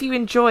 So if you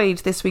enjoyed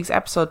this week's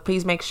episode,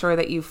 please make sure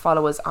that you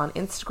follow us on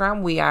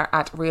Instagram. We are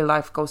at Real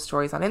Life Ghost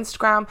Stories on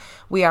Instagram.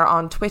 We are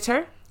on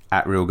Twitter.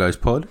 At Real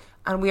Ghost Pod.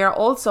 And we are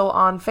also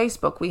on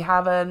Facebook. We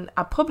have a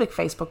public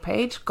Facebook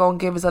page. Go and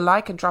give us a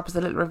like and drop us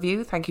a little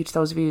review. Thank you to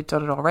those of you who've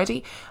done it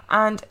already.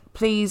 And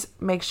please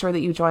make sure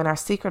that you join our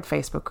secret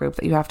Facebook group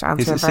that you have to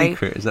answer. Is it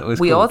secret? Is that what it's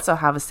called? We also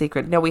have a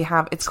secret. No, we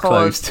have. It's called...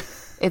 Closed.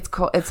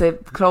 It's a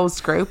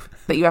closed group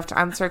that you have to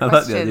answer a question. I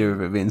like the idea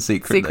of it being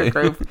secret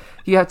group.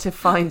 You have to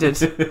find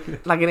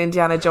it like an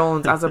Indiana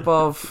Jones, as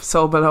above,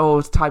 so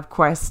below type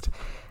quest.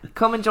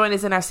 Come and join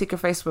us in our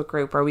secret Facebook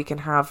group where we can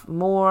have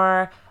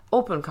more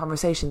open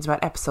conversations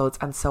about episodes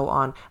and so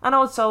on. And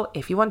also,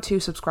 if you want to,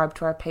 subscribe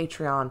to our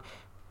Patreon,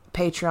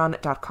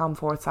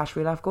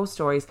 patreon.com/Real Life Ghost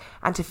Stories.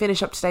 And to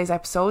finish up today's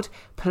episode,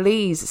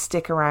 please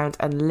stick around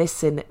and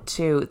listen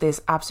to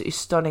this absolutely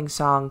stunning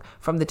song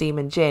from the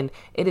Demon Djinn.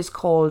 It is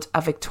called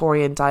A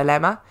Victorian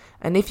Dilemma.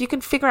 And if you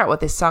can figure out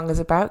what this song is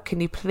about, can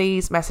you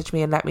please message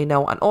me and let me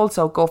know? And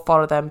also go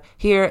follow them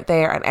here,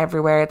 there and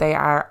everywhere. They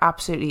are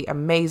absolutely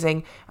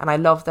amazing and I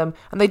love them.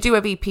 And they do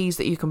have EPs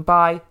that you can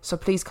buy, so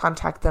please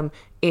contact them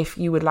if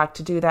you would like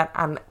to do that.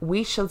 And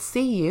we shall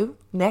see you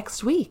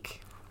next week.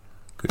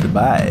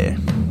 Goodbye.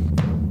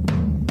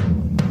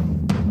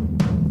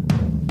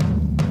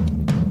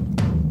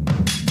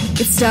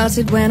 It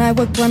started when I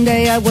woke one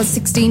day. I was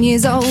 16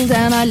 years old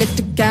and I lit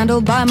a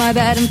candle by my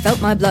bed and felt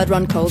my blood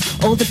run cold.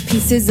 All the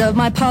pieces of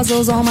my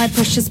puzzles, all my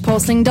precious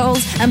porcelain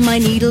dolls, and my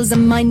needles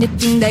and my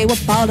knitting, they were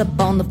piled up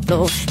on the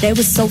floor. There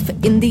was sulphur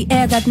in the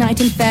air that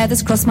night and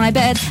feathers crossed my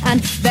bed,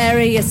 and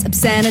various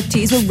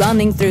obscenities were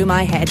running through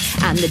my head.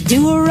 And the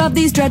doer of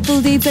these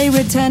dreadful deeds, they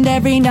returned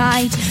every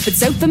night, but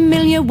so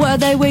familiar were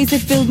their ways, they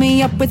filled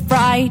me up with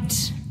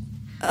fright.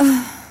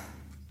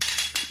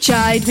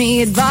 Chide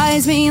me,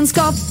 advise me, and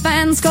scoff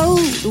and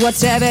scold.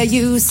 Whatever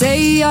you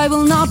say, I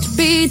will not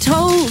be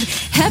told.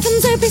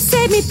 Heavens, oh, please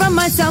save me from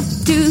myself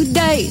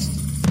today.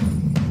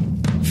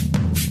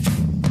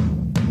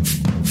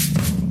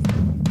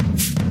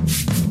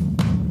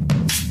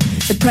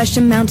 The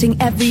pressure mounting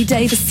every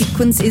day, the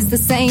sequence is the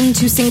same.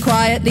 To sing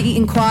quietly,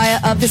 inquire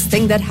of this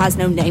thing that has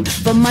no name.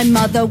 For my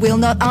mother will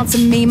not answer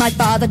me, my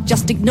father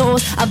just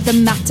ignores of the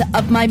matter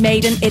of my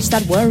maiden itch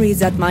that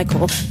worries at my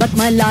core. But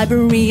my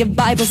library of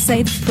Bibles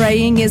say that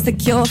praying is the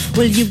cure.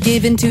 Will you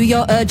give in to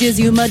your urges,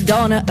 you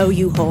Madonna, oh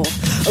you whore?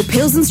 Oh,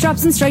 pills and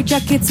straps and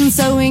straitjackets and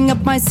sewing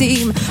up my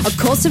seam, a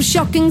course of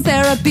shocking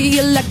therapy,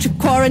 electric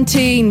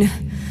quarantine.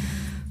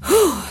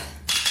 Whew.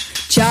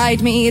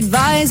 Chide me,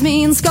 advise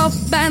me, and scoff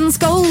and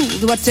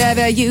scold.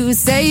 Whatever you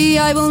say,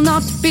 I will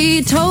not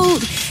be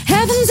told.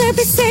 Heavens, oh,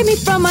 please save me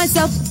from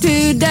myself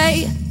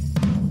today.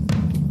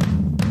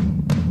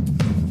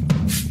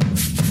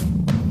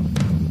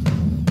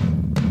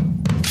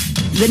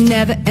 The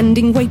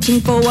never-ending waiting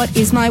for what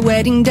is my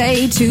wedding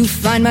day, to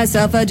find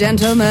myself a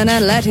gentleman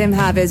and let him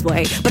have his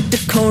way. But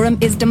decorum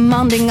is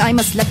demanding, I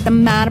must let the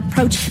man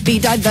approach, be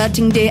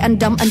diverting, dear and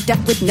dumb and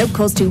deaf with no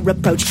cause to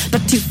reproach.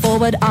 But too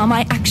forward are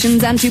my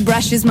actions and too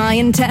brash is my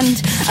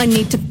intent. I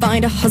need to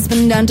find a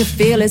husband and to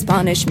feel his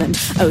punishment.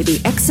 Oh,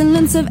 the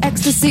excellence of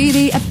ecstasy,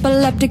 the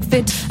epileptic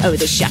fit. Oh,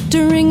 the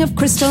shattering of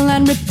crystal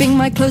and ripping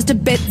my clothes to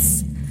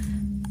bits.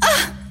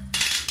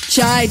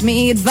 Chide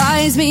me,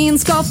 advise me,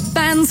 and scoff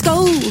and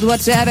scold.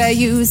 Whatever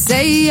you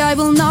say, I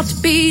will not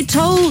be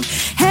told.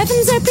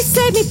 Heavens, oh, please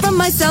save me from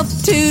myself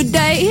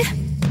today.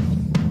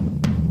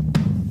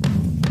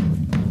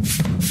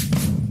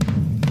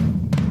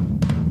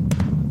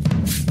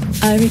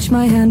 I reach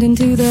my hand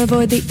into the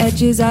void, the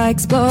edges I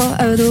explore.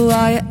 Oh, the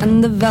wire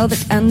and the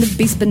velvet and the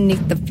beast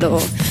beneath the floor.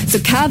 So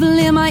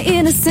cavalier my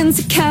innocence,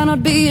 it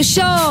cannot be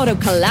assured. Oh,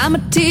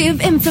 calamity of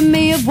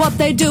infamy of what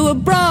they do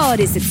abroad.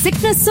 Is it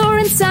sickness or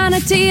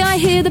insanity? I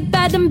hear the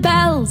bedlam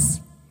bells.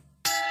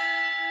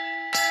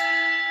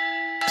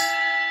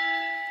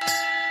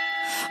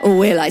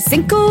 Will I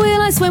sink or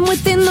will I swim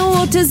within the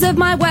waters of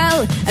my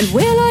well? And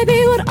will I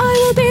be what I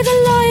will be, the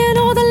lion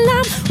or the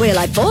lamb? Will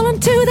I fall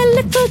into the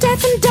little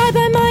death and die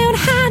by my own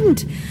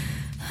hand?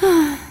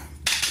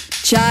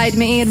 Chide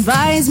me,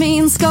 advise me,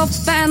 and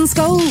scoff and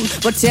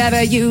scold.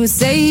 Whatever you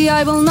say,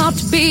 I will not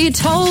be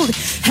told.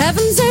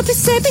 Heavens, oh,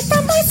 please save me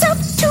from myself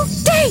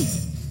today.